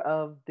care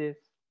of this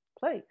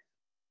place.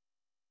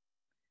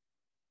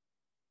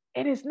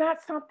 And it's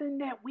not something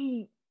that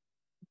we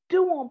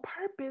do on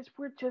purpose.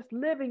 We're just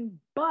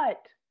living,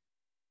 but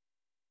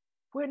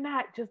we're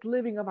not just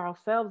living of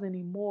ourselves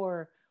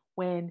anymore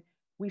when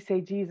we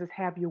say, Jesus,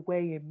 have your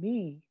way in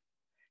me.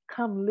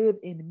 Come live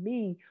in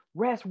me.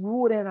 Rest,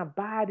 rule, and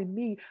abide in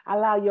me.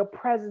 Allow your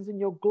presence and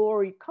your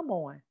glory. Come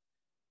on.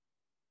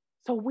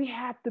 So we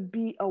have to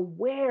be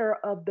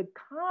aware of the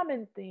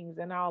common things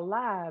in our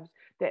lives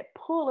that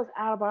pull us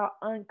out of our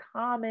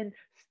uncommon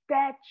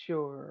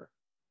stature.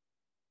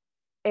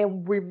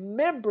 And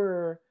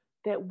remember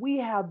that we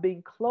have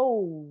been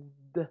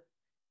clothed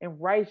in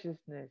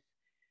righteousness,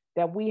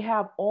 that we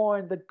have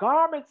on the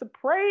garments of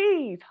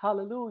praise.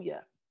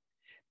 Hallelujah.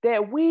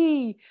 That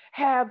we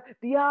have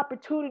the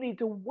opportunity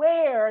to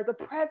wear the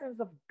presence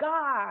of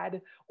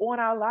God on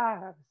our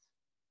lives.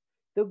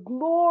 The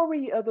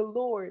glory of the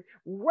Lord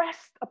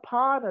rests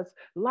upon us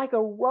like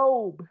a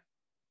robe.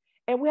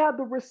 And we have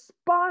the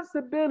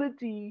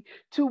responsibility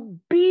to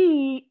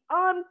be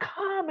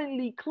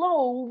uncommonly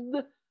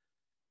clothed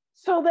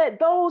so that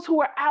those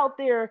who are out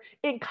there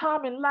in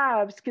common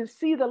lives can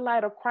see the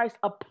light of Christ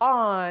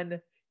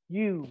upon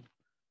you.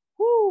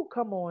 Whoo,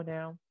 come on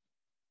now.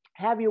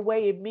 Have your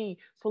way in me.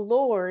 So,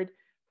 Lord,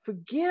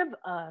 forgive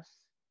us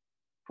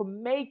for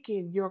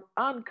making your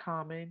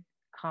uncommon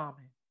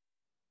common.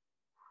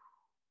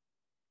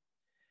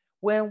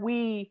 When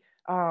we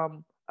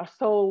are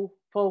so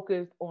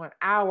focused on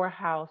our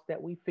house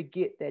that we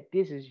forget that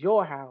this is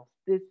your house,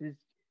 this is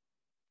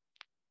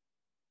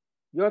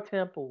your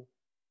temple.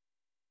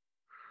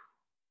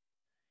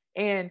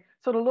 And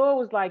so the Lord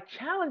was like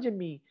challenging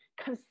me,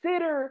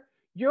 consider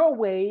your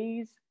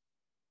ways,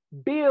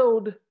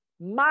 build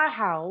my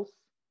house.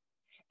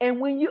 And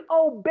when you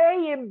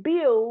obey and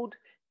build,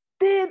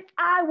 then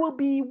I will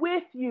be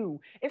with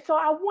you. And so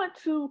I want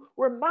to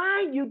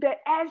remind you that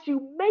as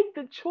you make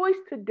the choice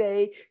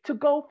today to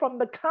go from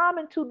the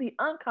common to the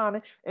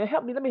uncommon, and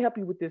let me help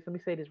you with this. Let me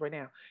say this right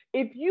now.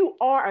 If you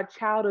are a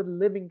child of the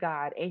living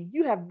God and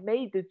you have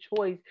made the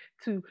choice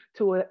to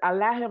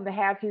allow him to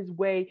have his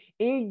way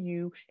in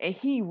you and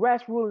he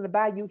rests, ruling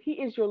about you,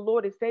 he is your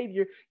Lord and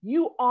Savior,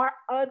 you are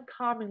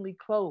uncommonly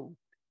clothed.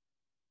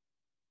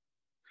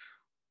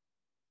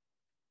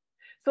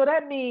 So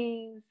that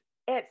means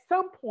at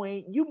some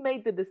point you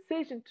made the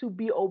decision to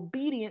be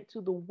obedient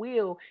to the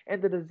will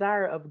and the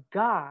desire of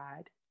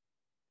God.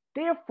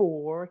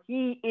 Therefore,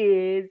 he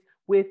is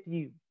with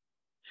you.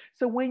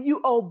 So when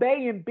you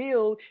obey and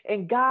build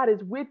and God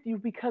is with you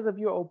because of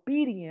your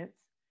obedience,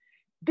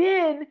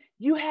 then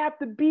you have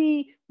to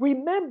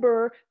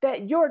remember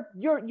that your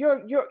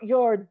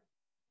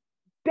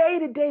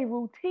day-to-day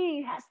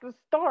routine has to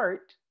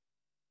start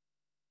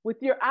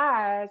with your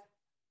eyes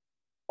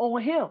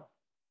on him.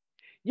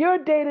 Your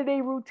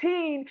day-to-day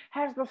routine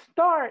has to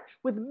start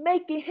with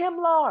making him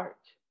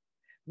large,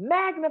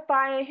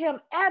 magnifying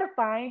him,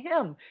 edifying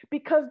him,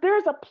 because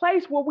there's a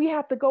place where we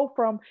have to go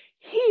from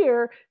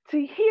here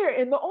to here.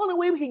 And the only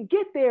way we can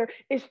get there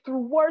is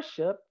through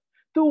worship,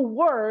 through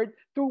word,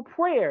 through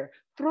prayer,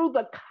 through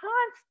the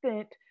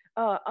constant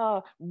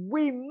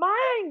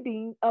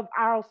reminding of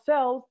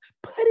ourselves,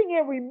 putting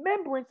in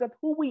remembrance of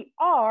who we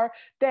are,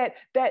 that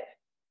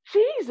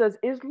Jesus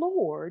is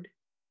Lord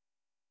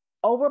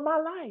over my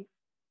life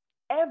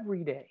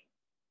every day.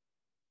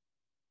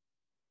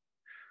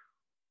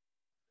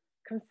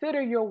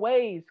 Consider your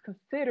ways.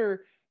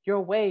 Consider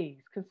your ways.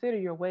 Consider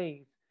your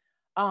ways.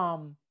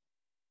 Um,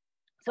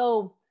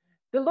 so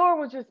the Lord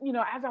was just,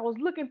 as I was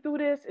looking through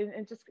this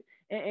and just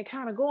and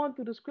kind of going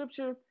through the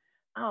scripture,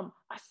 I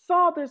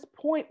saw this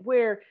point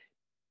where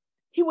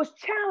he was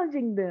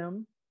challenging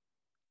them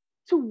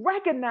to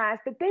recognize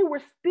that they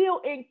were still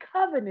in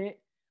covenant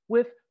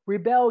with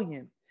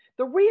rebellion.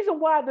 The reason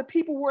why the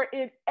people were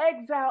in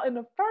exile in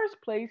the first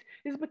place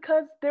is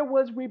because there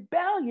was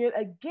rebellion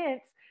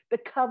against the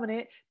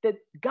covenant that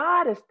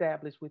God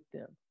established with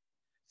them.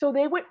 So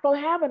they went from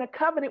having a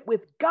covenant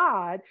with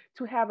God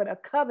to having a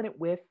covenant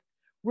with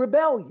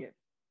rebellion.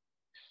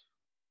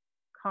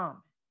 Common.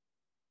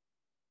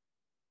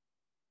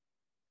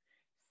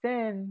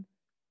 Sin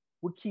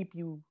will keep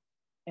you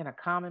in a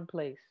common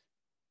place,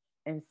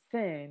 and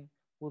sin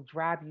will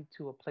drive you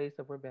to a place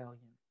of rebellion.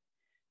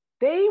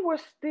 They were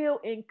still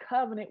in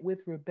covenant with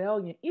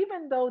rebellion.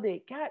 Even though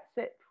they got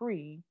set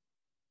free,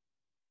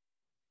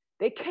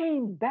 they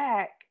came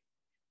back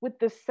with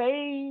the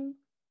same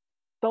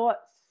thoughts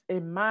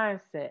and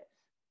mindsets.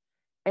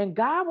 And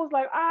God was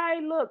like, all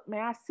right, look,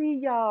 man, I see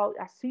y'all.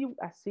 I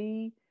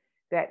see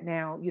that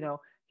now,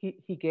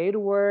 he gave the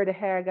word to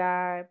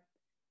Haggai.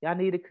 Y'all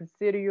need to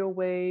consider your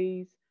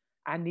ways.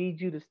 I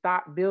need you to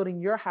stop building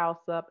your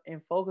house up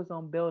and focus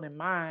on building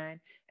mine.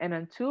 And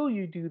until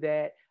you do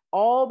that,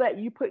 all that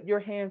you put your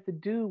hands to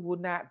do will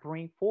not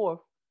bring forth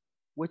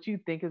what you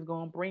think is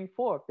going to bring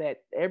forth.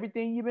 That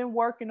everything you've been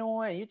working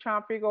on and you're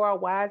trying to figure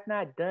out why it's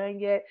not done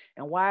yet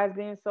and why it's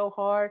being so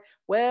hard.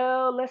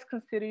 Well, let's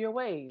consider your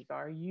ways.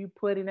 Are you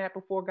putting that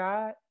before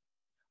God?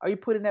 Are you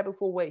putting that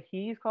before what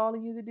He's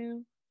calling you to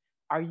do?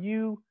 Are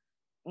you,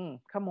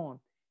 come on,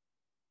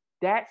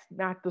 that's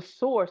not the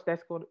source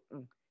that's going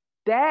to,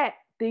 that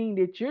thing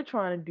that you're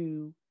trying to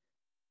do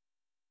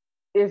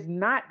is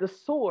not the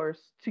source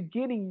to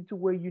getting you to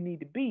where you need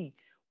to be.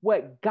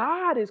 What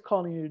God is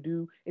calling you to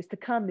do is to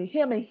come to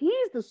Him, and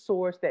He's the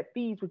source that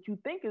feeds what you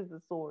think is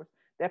the source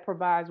that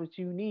provides what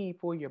you need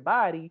for your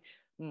body.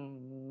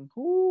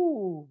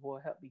 Ooh, boy,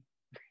 help me.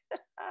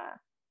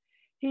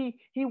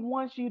 He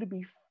wants you to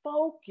be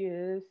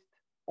focused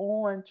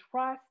on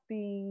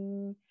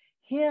trusting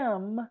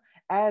Him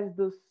as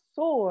the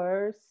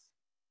source.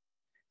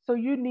 So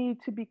you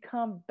need to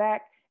become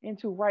back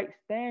into right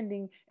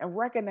standing and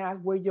recognize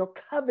where your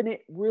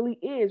covenant really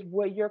is,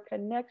 where your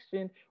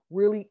connection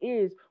really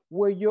is,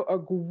 where your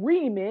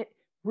agreement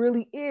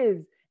really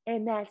is.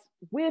 And that's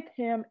with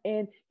Him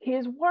and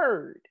His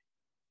word.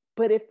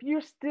 But if you're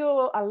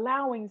still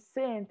allowing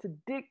sin to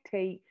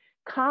dictate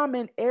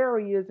common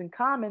areas and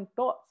common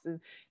thoughts,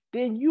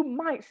 then you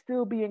might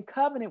still be in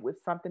covenant with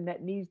something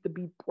that needs to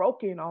be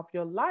broken off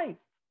your life.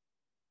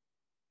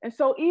 And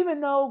so,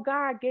 even though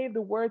God gave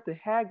the word to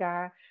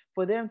Haggai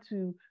for them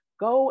to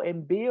go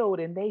and build,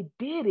 and they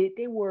did it,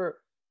 they were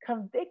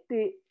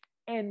convicted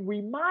and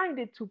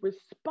reminded to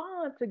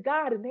respond to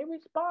God, and they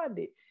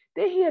responded.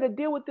 They had to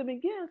deal with them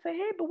again and say,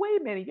 hey, but wait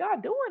a minute, y'all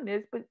doing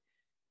this, but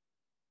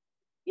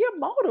your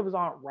motives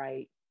aren't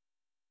right.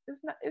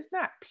 It's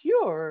not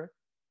pure.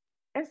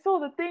 And so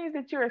the things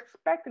that you're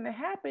expecting to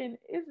happen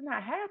is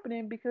not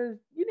happening because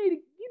you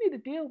need to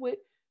deal with,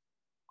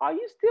 are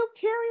you still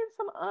carrying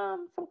some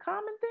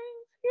common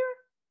things here?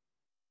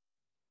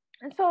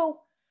 And so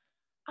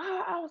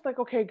I was like,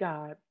 okay,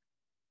 God,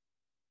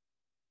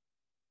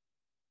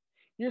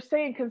 you're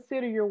saying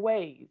consider your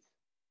ways.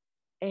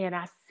 And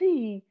I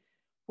see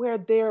where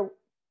there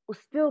was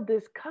still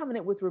this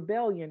covenant with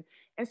rebellion.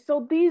 And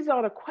so these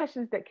are the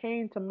questions that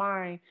came to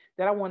mind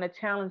that I want to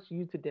challenge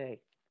you today.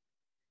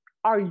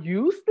 Are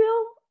you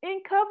still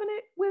in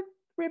covenant with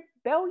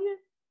rebellion?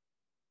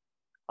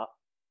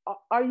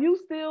 Are you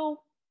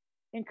still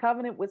in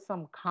covenant with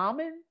some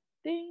common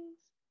things?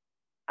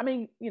 I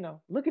mean,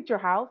 look at your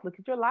house, look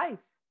at your life,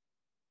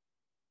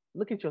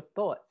 look at your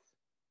thoughts,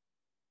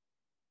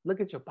 look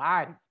at your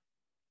body.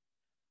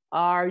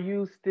 Are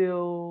you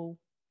still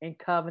in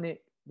covenant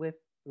with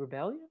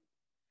rebellion?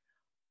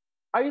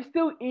 Are you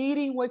still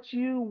eating what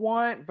you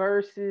want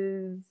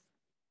versus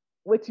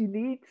what you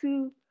need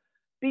to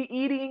be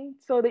eating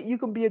so that you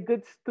can be a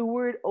good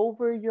steward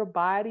over your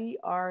body?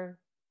 Are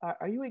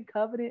you in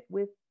covenant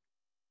with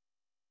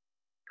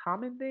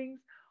common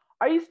things?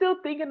 Are you still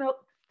thinking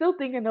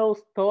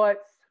those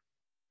thoughts,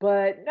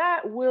 but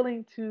not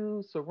willing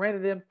to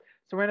surrender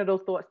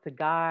those thoughts to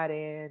God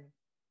and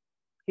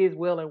His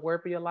will and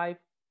word for your life?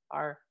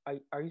 Are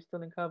you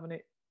still in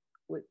covenant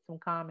with some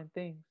common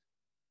things?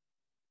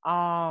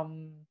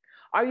 Um,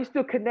 are you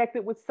still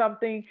connected with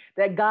something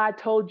that God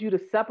told you to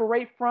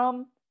separate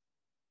from?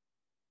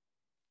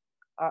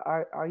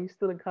 Are you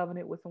still in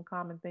covenant with some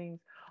common things?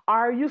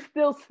 Are you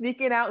still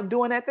sneaking out and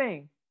doing that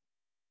thing?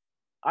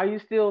 Are you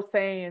still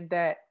saying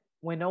that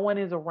when no one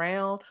is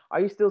around? Are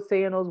you still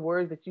saying those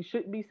words that you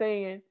shouldn't be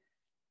saying?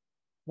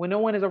 When no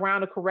one is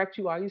around to correct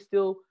you, are you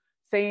still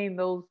saying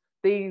those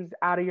things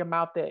out of your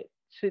mouth that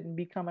shouldn't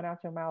be coming out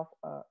your mouth?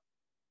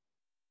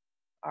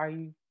 Are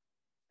you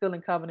still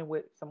in covenant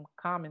with some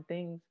common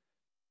things?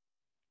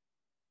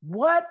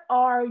 What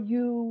are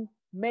you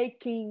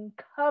making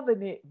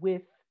covenant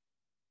with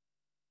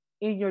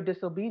in your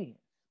disobedience?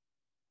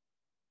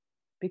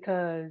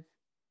 Because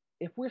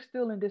if we're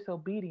still in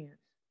disobedience,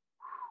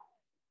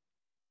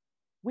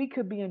 we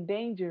could be in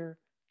danger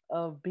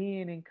of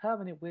being in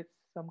covenant with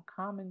some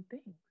common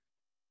things.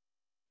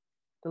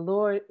 The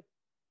Lord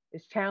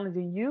is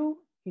challenging you,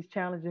 He's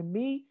challenging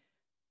me.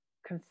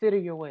 Consider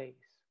your ways.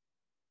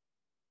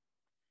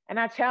 And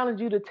I challenge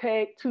you to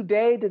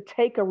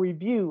take a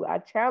review. I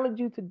challenge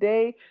you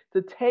today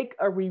to take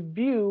a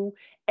review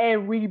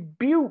and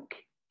rebuke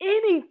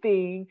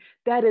anything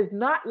that is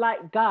not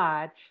like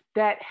God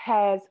that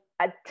has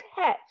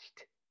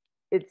attached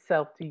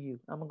itself to you.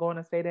 I'm going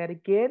to say that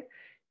again.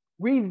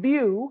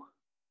 Review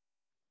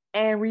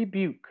and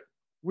rebuke.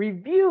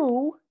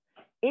 Review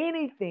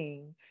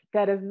anything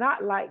that is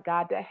not like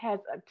God that has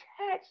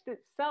attached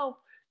itself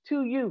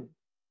to you.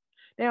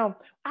 Now,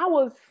 I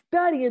was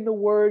studying the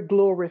word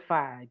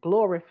glorified,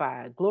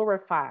 glorified,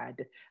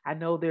 glorified. I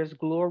know there's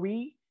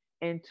glory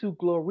and to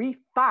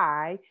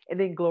glorify and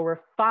then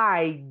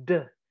glorified,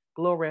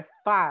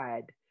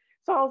 glorified.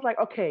 So I was like,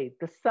 okay,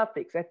 the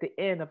suffix at the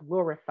end of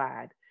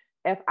glorified,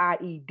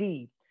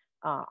 F-I-E-D.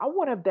 I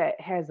wonder if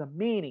that has a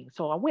meaning.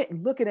 So I went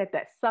and looking at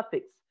that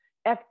suffix,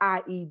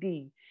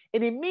 F-I-E-D,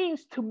 and it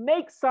means to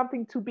make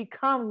something to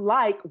become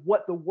like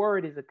what the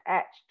word is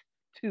attached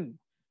to.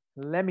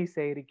 Let me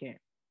say it again.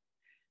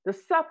 The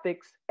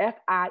suffix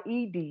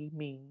FIED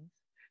means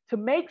to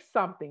make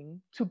something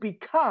to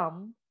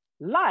become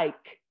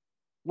like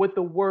what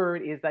the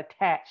word is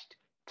attached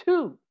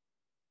to.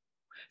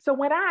 So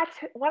when I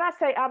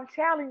say I'm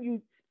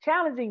challenging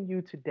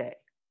you today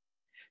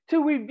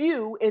to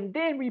review and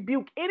then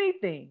rebuke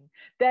anything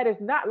that is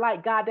not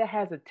like God that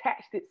has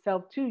attached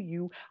itself to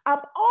you, I'm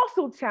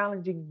also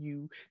challenging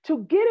you to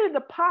get in the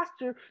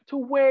posture to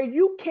where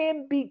you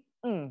can be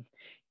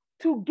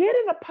to get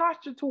in a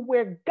posture to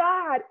where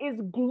God is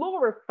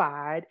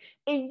glorified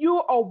in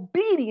your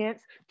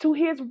obedience to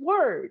his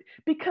word.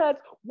 Because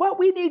what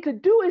we need to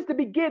do is to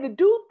begin to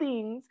do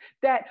things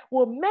that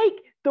will make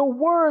the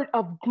word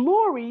of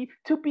glory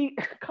to be,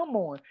 come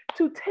on,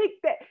 to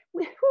take that,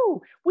 we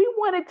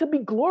want it to be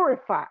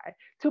glorified,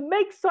 to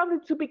make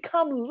something to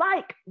become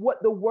like what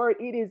the word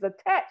it is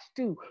attached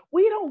to.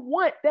 We don't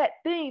want that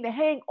thing to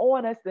hang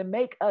on us and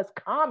make us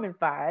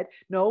commonfied.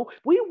 No,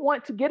 we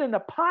want to get in a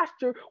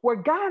posture where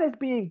God is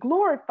being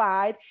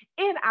glorified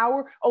in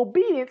our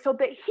obedience so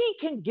that he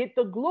can get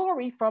the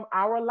glory from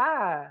our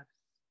lives.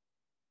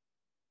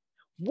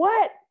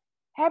 What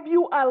have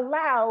you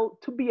allowed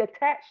to be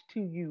attached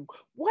to you?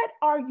 What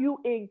are you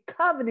in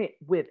covenant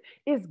with?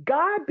 Is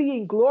God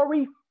being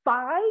glorified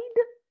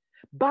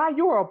by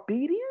your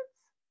obedience?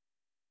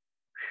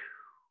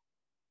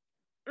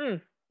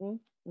 Mm, mm,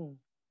 mm.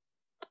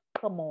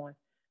 Come on.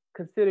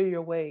 Consider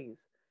your ways.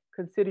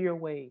 Consider your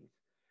ways.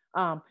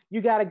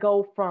 You got to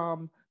go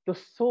from the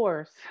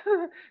source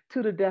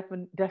to the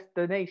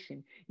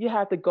destination. You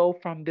have to go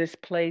from this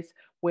place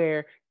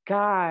where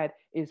God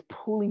is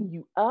pulling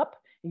you up.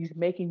 He's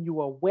making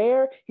you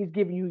aware. He's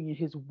giving you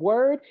his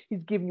word.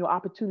 He's giving you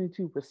opportunity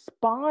to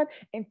respond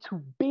and to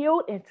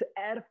build and to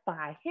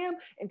edify him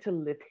and to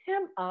lift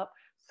him up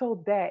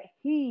so that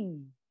he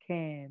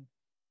can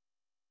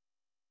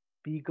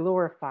be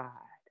glorified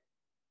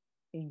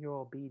in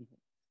your obedience.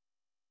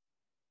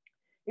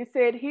 It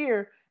said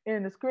here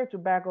in the scripture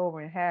back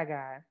over in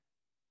Haggai,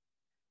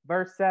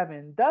 verse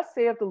 7, thus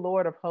saith the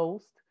Lord of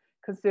hosts,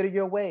 consider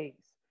your ways.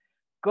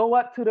 Go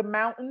up to the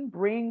mountain,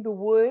 bring the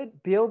wood,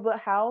 build the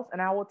house,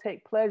 and I will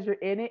take pleasure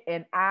in it,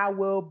 and I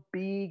will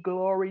be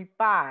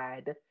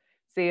glorified,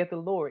 saith the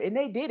Lord. And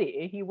they did it,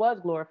 and he was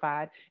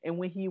glorified. And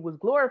when he was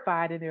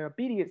glorified in their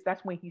obedience,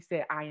 that's when he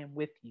said, I am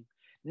with you.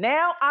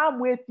 Now I'm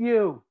with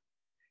you,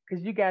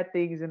 because you got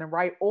things in the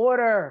right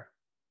order.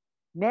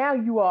 Now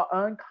you are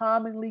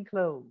uncommonly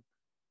clothed.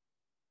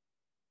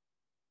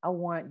 I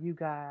want you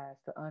guys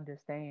to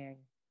understand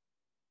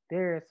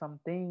there are some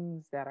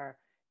things that are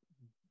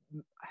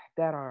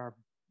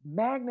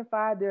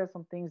magnified. There are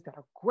some things that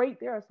are great.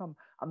 There are some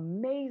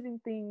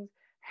amazing things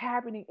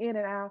happening in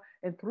and out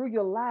and through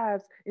your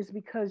lives. It's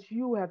because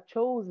you have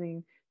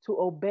chosen to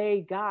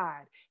obey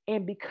God.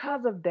 And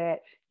because of that,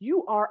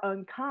 you are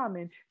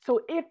uncommon.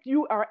 So if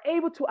you are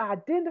able to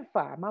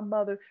identify, my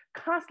mother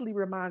constantly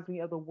reminds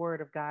me of the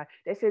word of God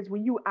that says,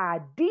 when you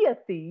ID a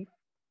thief,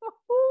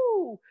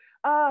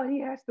 he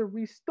has to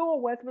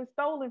restore what's been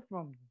stolen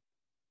from you.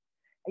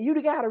 And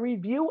you got to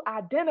review,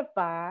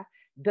 identify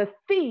the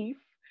thief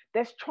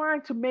that's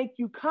trying to make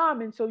you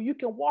common so you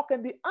can walk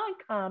in the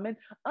uncommon,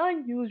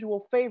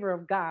 unusual favor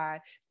of God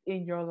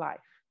in your life.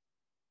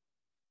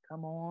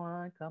 Come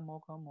on, come on,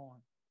 come on.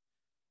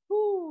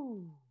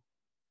 Woo.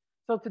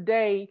 So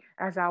today,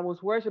 as I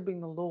was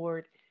worshiping the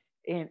Lord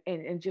and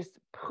just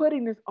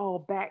putting this all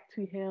back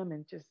to him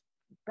and just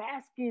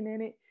basking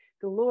in it,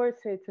 the Lord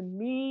said to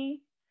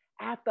me,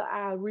 after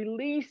I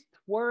released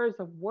words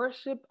of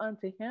worship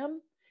unto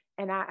him,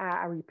 and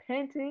I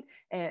repented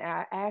and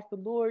I asked the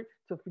Lord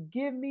to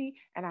forgive me,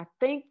 and I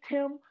thanked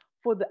him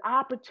for the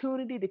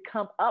opportunity to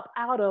come up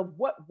out of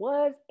what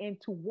was and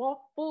to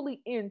walk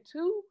fully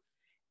into.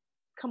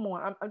 Come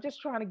on, I'm just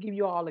trying to give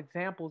you all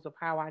examples of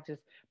how I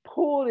just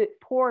poured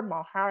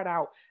my heart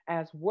out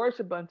as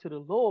worship unto the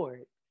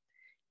Lord.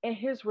 And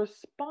his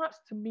response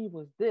to me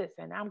was this,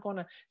 and I'm going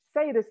to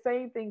say the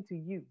same thing to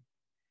you.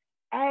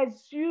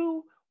 As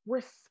you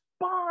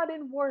respond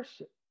in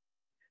worship,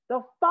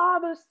 the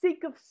Father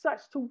seeketh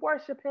such to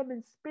worship him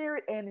in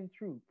spirit and in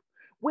truth.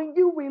 When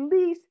you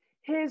release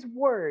his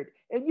word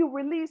and you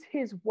release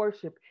his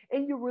worship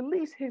and you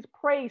release his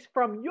praise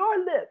from your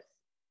lips,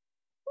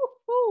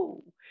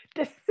 woo-hoo,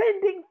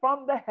 descending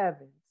from the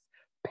heavens,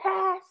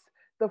 past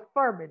the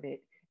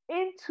firmament,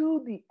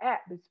 into the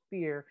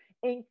atmosphere,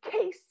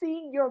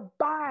 encasing your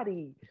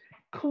body,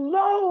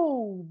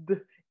 clothed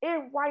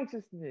in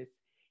righteousness.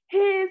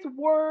 His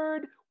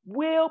word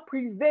will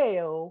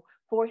prevail,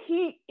 for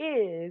he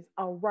is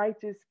a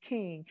righteous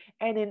king.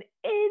 And in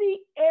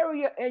any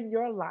area in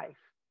your life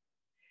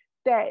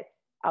that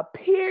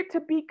appeared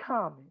to be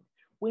common,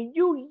 when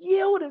you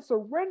yield and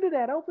surrender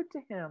that over to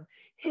him,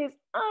 his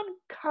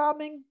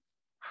uncommon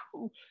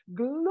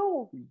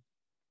glory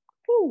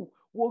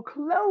will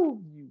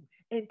clothe you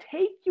and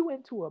take you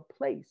into a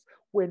place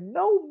where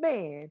no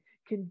man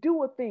can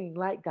do a thing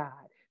like God.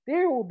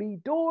 There will be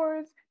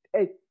doors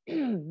that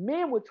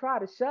men will try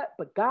to shut,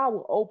 but God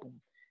will open.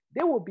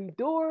 There will be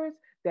doors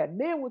that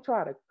men will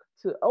try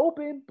to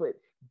open, but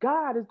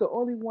God is the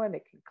only one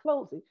that can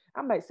close it.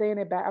 I'm saying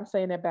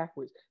that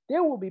backwards.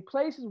 There will be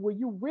places where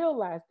you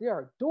realize there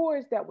are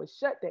doors that were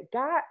shut that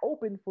God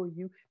opened for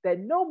you that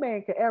no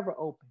man can ever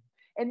open.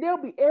 And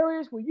there'll be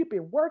areas where you've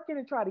been working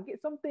and trying to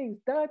get some things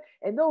done,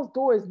 and those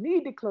doors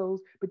need to close,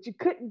 but you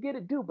couldn't get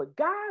it done. But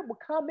God will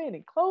come in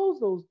and close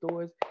those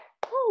doors.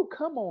 Oh,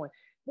 come on.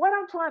 What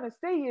I'm trying to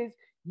say is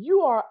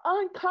you are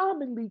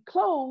uncommonly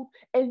clothed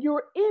and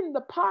you're in the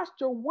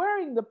posture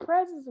wearing the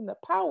presence and the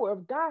power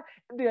of God,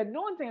 the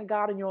anointing of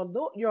God in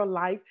your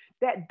life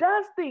that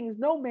does things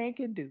no man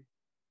can do.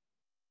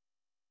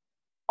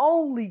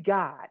 Only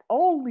God,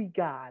 only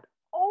God,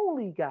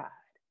 only God,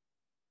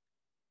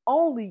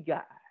 only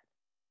God.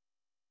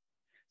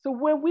 So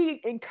when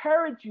we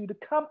encourage you to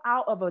come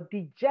out of a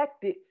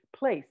dejected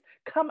place,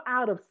 come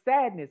out of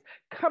sadness,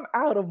 come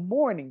out of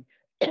mourning,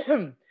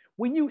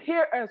 when you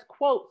hear us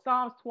quote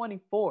Psalms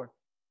 24,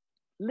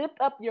 lift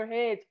up your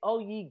heads, O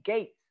ye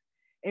gates,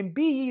 and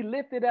be ye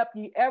lifted up,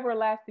 ye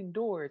everlasting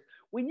doors.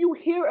 When you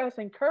hear us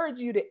encourage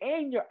you to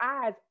aim your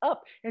eyes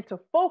up and to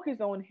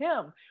focus on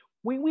him,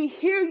 when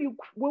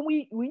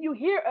you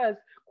hear us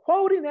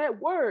quoting that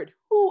word,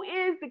 who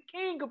is the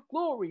King of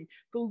glory?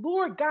 The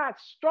Lord God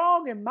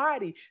strong and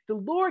mighty, the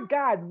Lord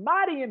God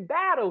mighty in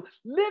battle.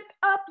 Lift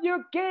up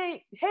your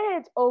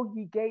heads, O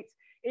ye gates,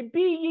 and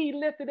be ye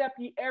lifted up,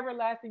 ye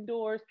everlasting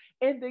doors,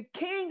 and the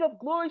King of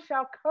glory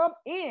shall come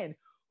in.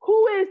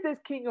 Who is this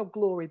King of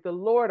glory? The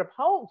Lord of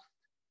hosts.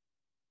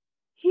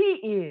 He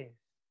is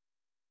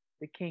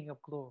the King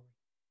of glory.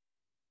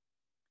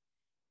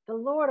 The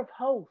Lord of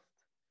hosts.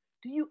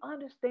 Do you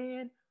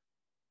understand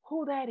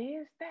who that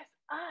is? That's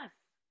us.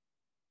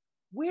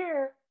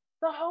 We're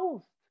the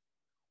host.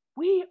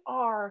 We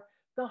are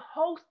the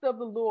host of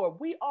the Lord.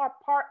 We are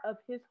part of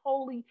his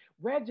holy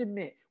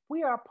regiment.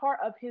 We are part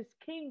of his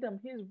kingdom,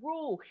 his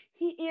rule.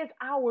 He is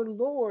our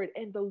Lord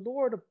and the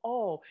Lord of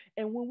all.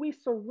 And when we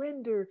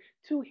surrender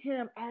to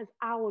him as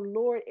our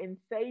Lord and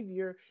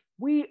Savior,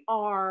 we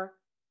are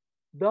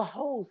the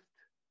host.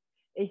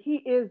 And he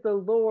is the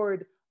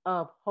Lord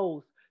of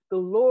hosts, the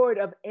Lord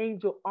of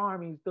angel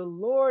armies, the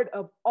Lord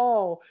of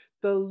all,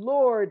 the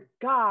Lord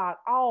God,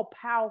 all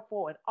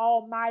powerful and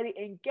almighty.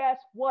 And guess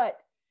what?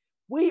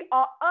 We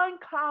are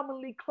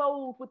uncommonly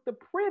clothed with the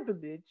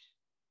privilege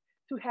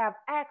to have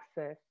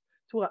access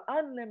to an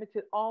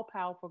unlimited, all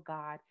powerful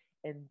God,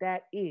 and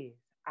that is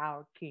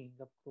our King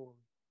of glory.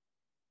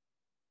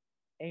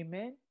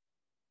 Amen.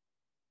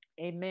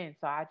 Amen.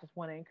 So I just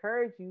want to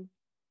encourage you.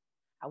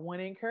 I want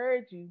to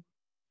encourage you.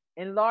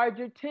 Enlarge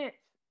your tents.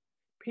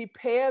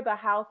 Prepare the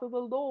house of the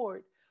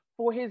Lord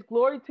for his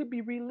glory to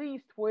be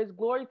released, for his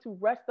glory to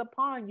rest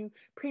upon you.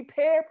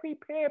 Prepare,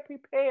 prepare,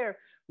 prepare.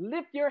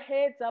 Lift your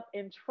heads up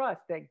and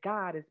trust that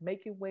God is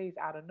making ways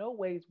out of no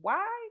ways.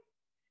 Why?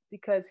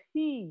 Because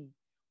he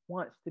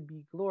wants to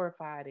be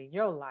glorified in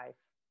your life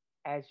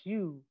as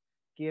you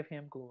give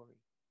him glory.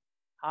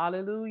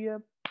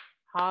 Hallelujah.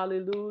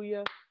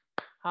 Hallelujah.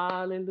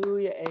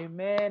 Hallelujah.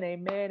 Amen.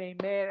 Amen.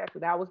 Amen. That's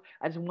what I was.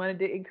 I just wanted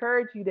to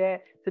encourage you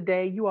that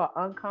today you are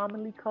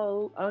uncommonly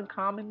clothed,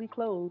 uncommonly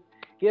clothed.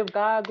 Give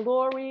God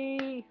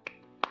glory.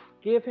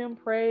 Give him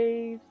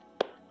praise.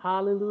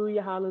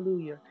 Hallelujah.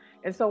 Hallelujah.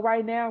 And so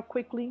right now,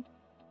 quickly,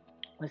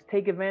 let's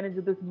take advantage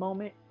of this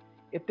moment.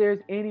 If there's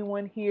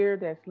anyone here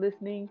that's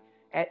listening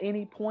at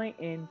any point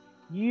and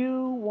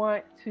you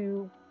want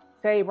to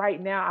say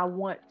right now, I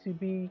want to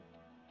be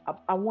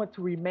I want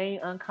to remain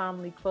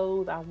uncommonly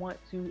clothed. I want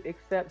to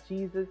accept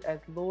Jesus as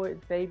Lord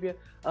and Savior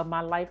of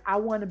my life. I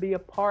want to be a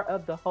part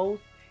of the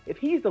host. If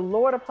He's the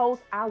Lord of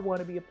hosts, I want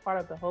to be a part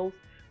of the host.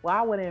 Well,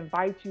 I want to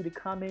invite you to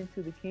come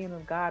into the kingdom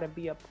of God and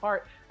be a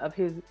part of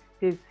His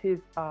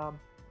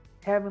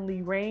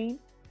heavenly reign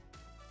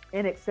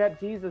and accept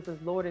Jesus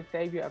as Lord and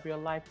Savior of your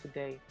life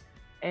today.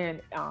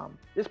 And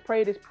just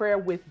pray this prayer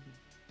with me.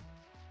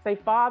 Say,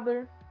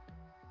 Father,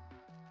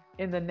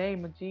 in the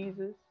name of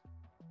Jesus,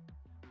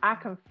 I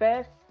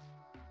confess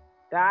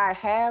that I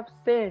have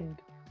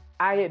sinned.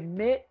 I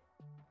admit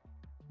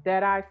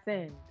that I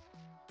sinned.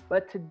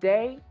 But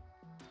today,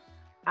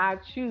 I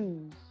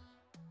choose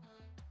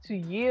to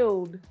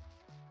yield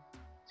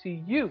to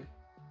you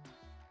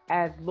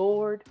as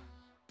Lord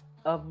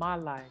of my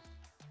life.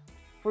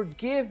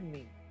 Forgive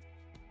me,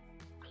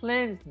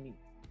 cleanse me,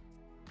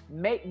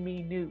 make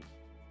me new.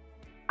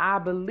 I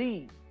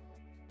believe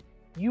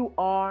you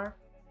are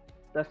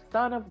the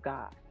Son of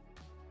God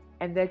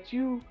and that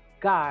you,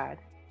 God,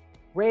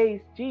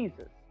 raised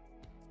Jesus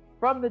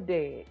from the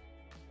dead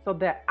so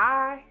that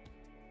I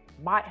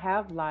might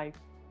have life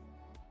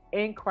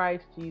in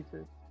Christ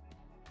Jesus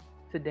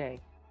today.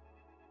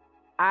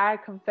 I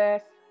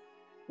confess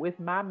with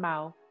my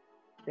mouth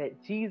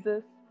that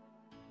Jesus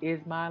is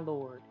my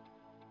Lord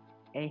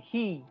and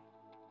He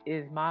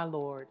is my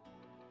Lord,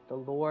 the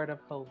Lord of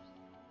hosts,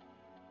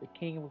 the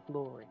King of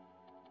glory.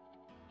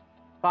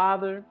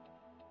 Father,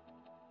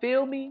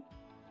 fill me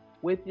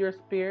with your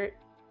spirit,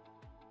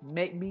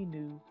 make me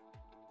new.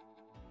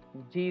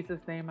 In Jesus'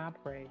 name I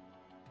pray.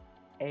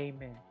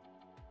 Amen.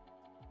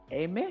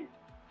 Amen.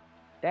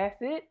 That's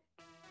it.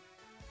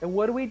 And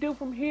what do we do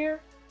from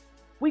here?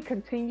 We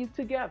continue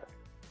together.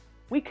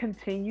 We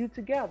continue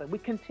together. We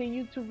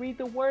continue to read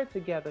the word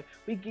together.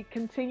 We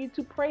continue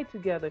to pray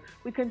together.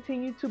 We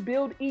continue to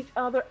build each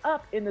other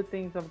up in the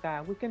things of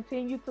God. We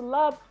continue to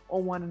love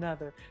on one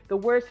another. The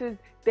word says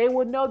they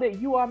will know that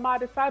you are my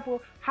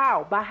disciple.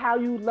 How? By how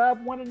you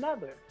love one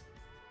another.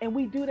 And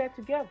we do that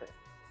together.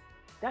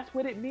 That's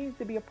what it means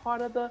to be a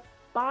part of the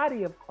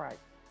body of Christ.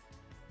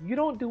 You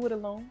don't do it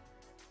alone.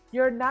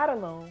 You're not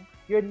alone.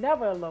 You're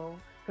never alone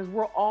because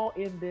we're all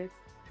in this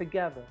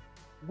together.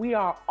 We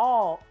are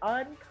all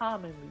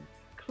uncommonly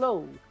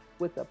clothed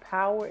with the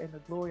power and the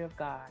glory of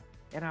God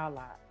in our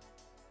lives.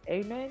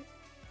 Amen.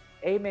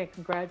 Amen.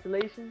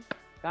 Congratulations.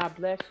 God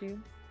bless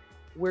you.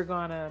 We're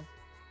going to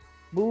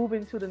move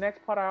into the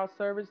next part of our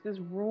service. This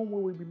room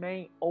will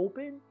remain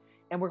open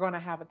and we're going to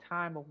have a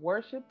time of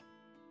worship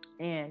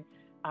and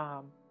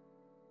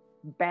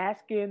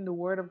bask in the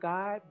word of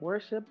God,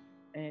 worship,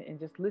 and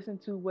just listen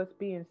to what's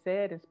being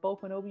said and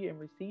spoken over you and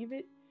receive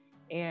it.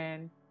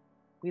 And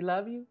we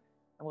love you,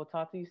 and we'll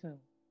talk to you soon.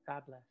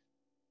 God bless.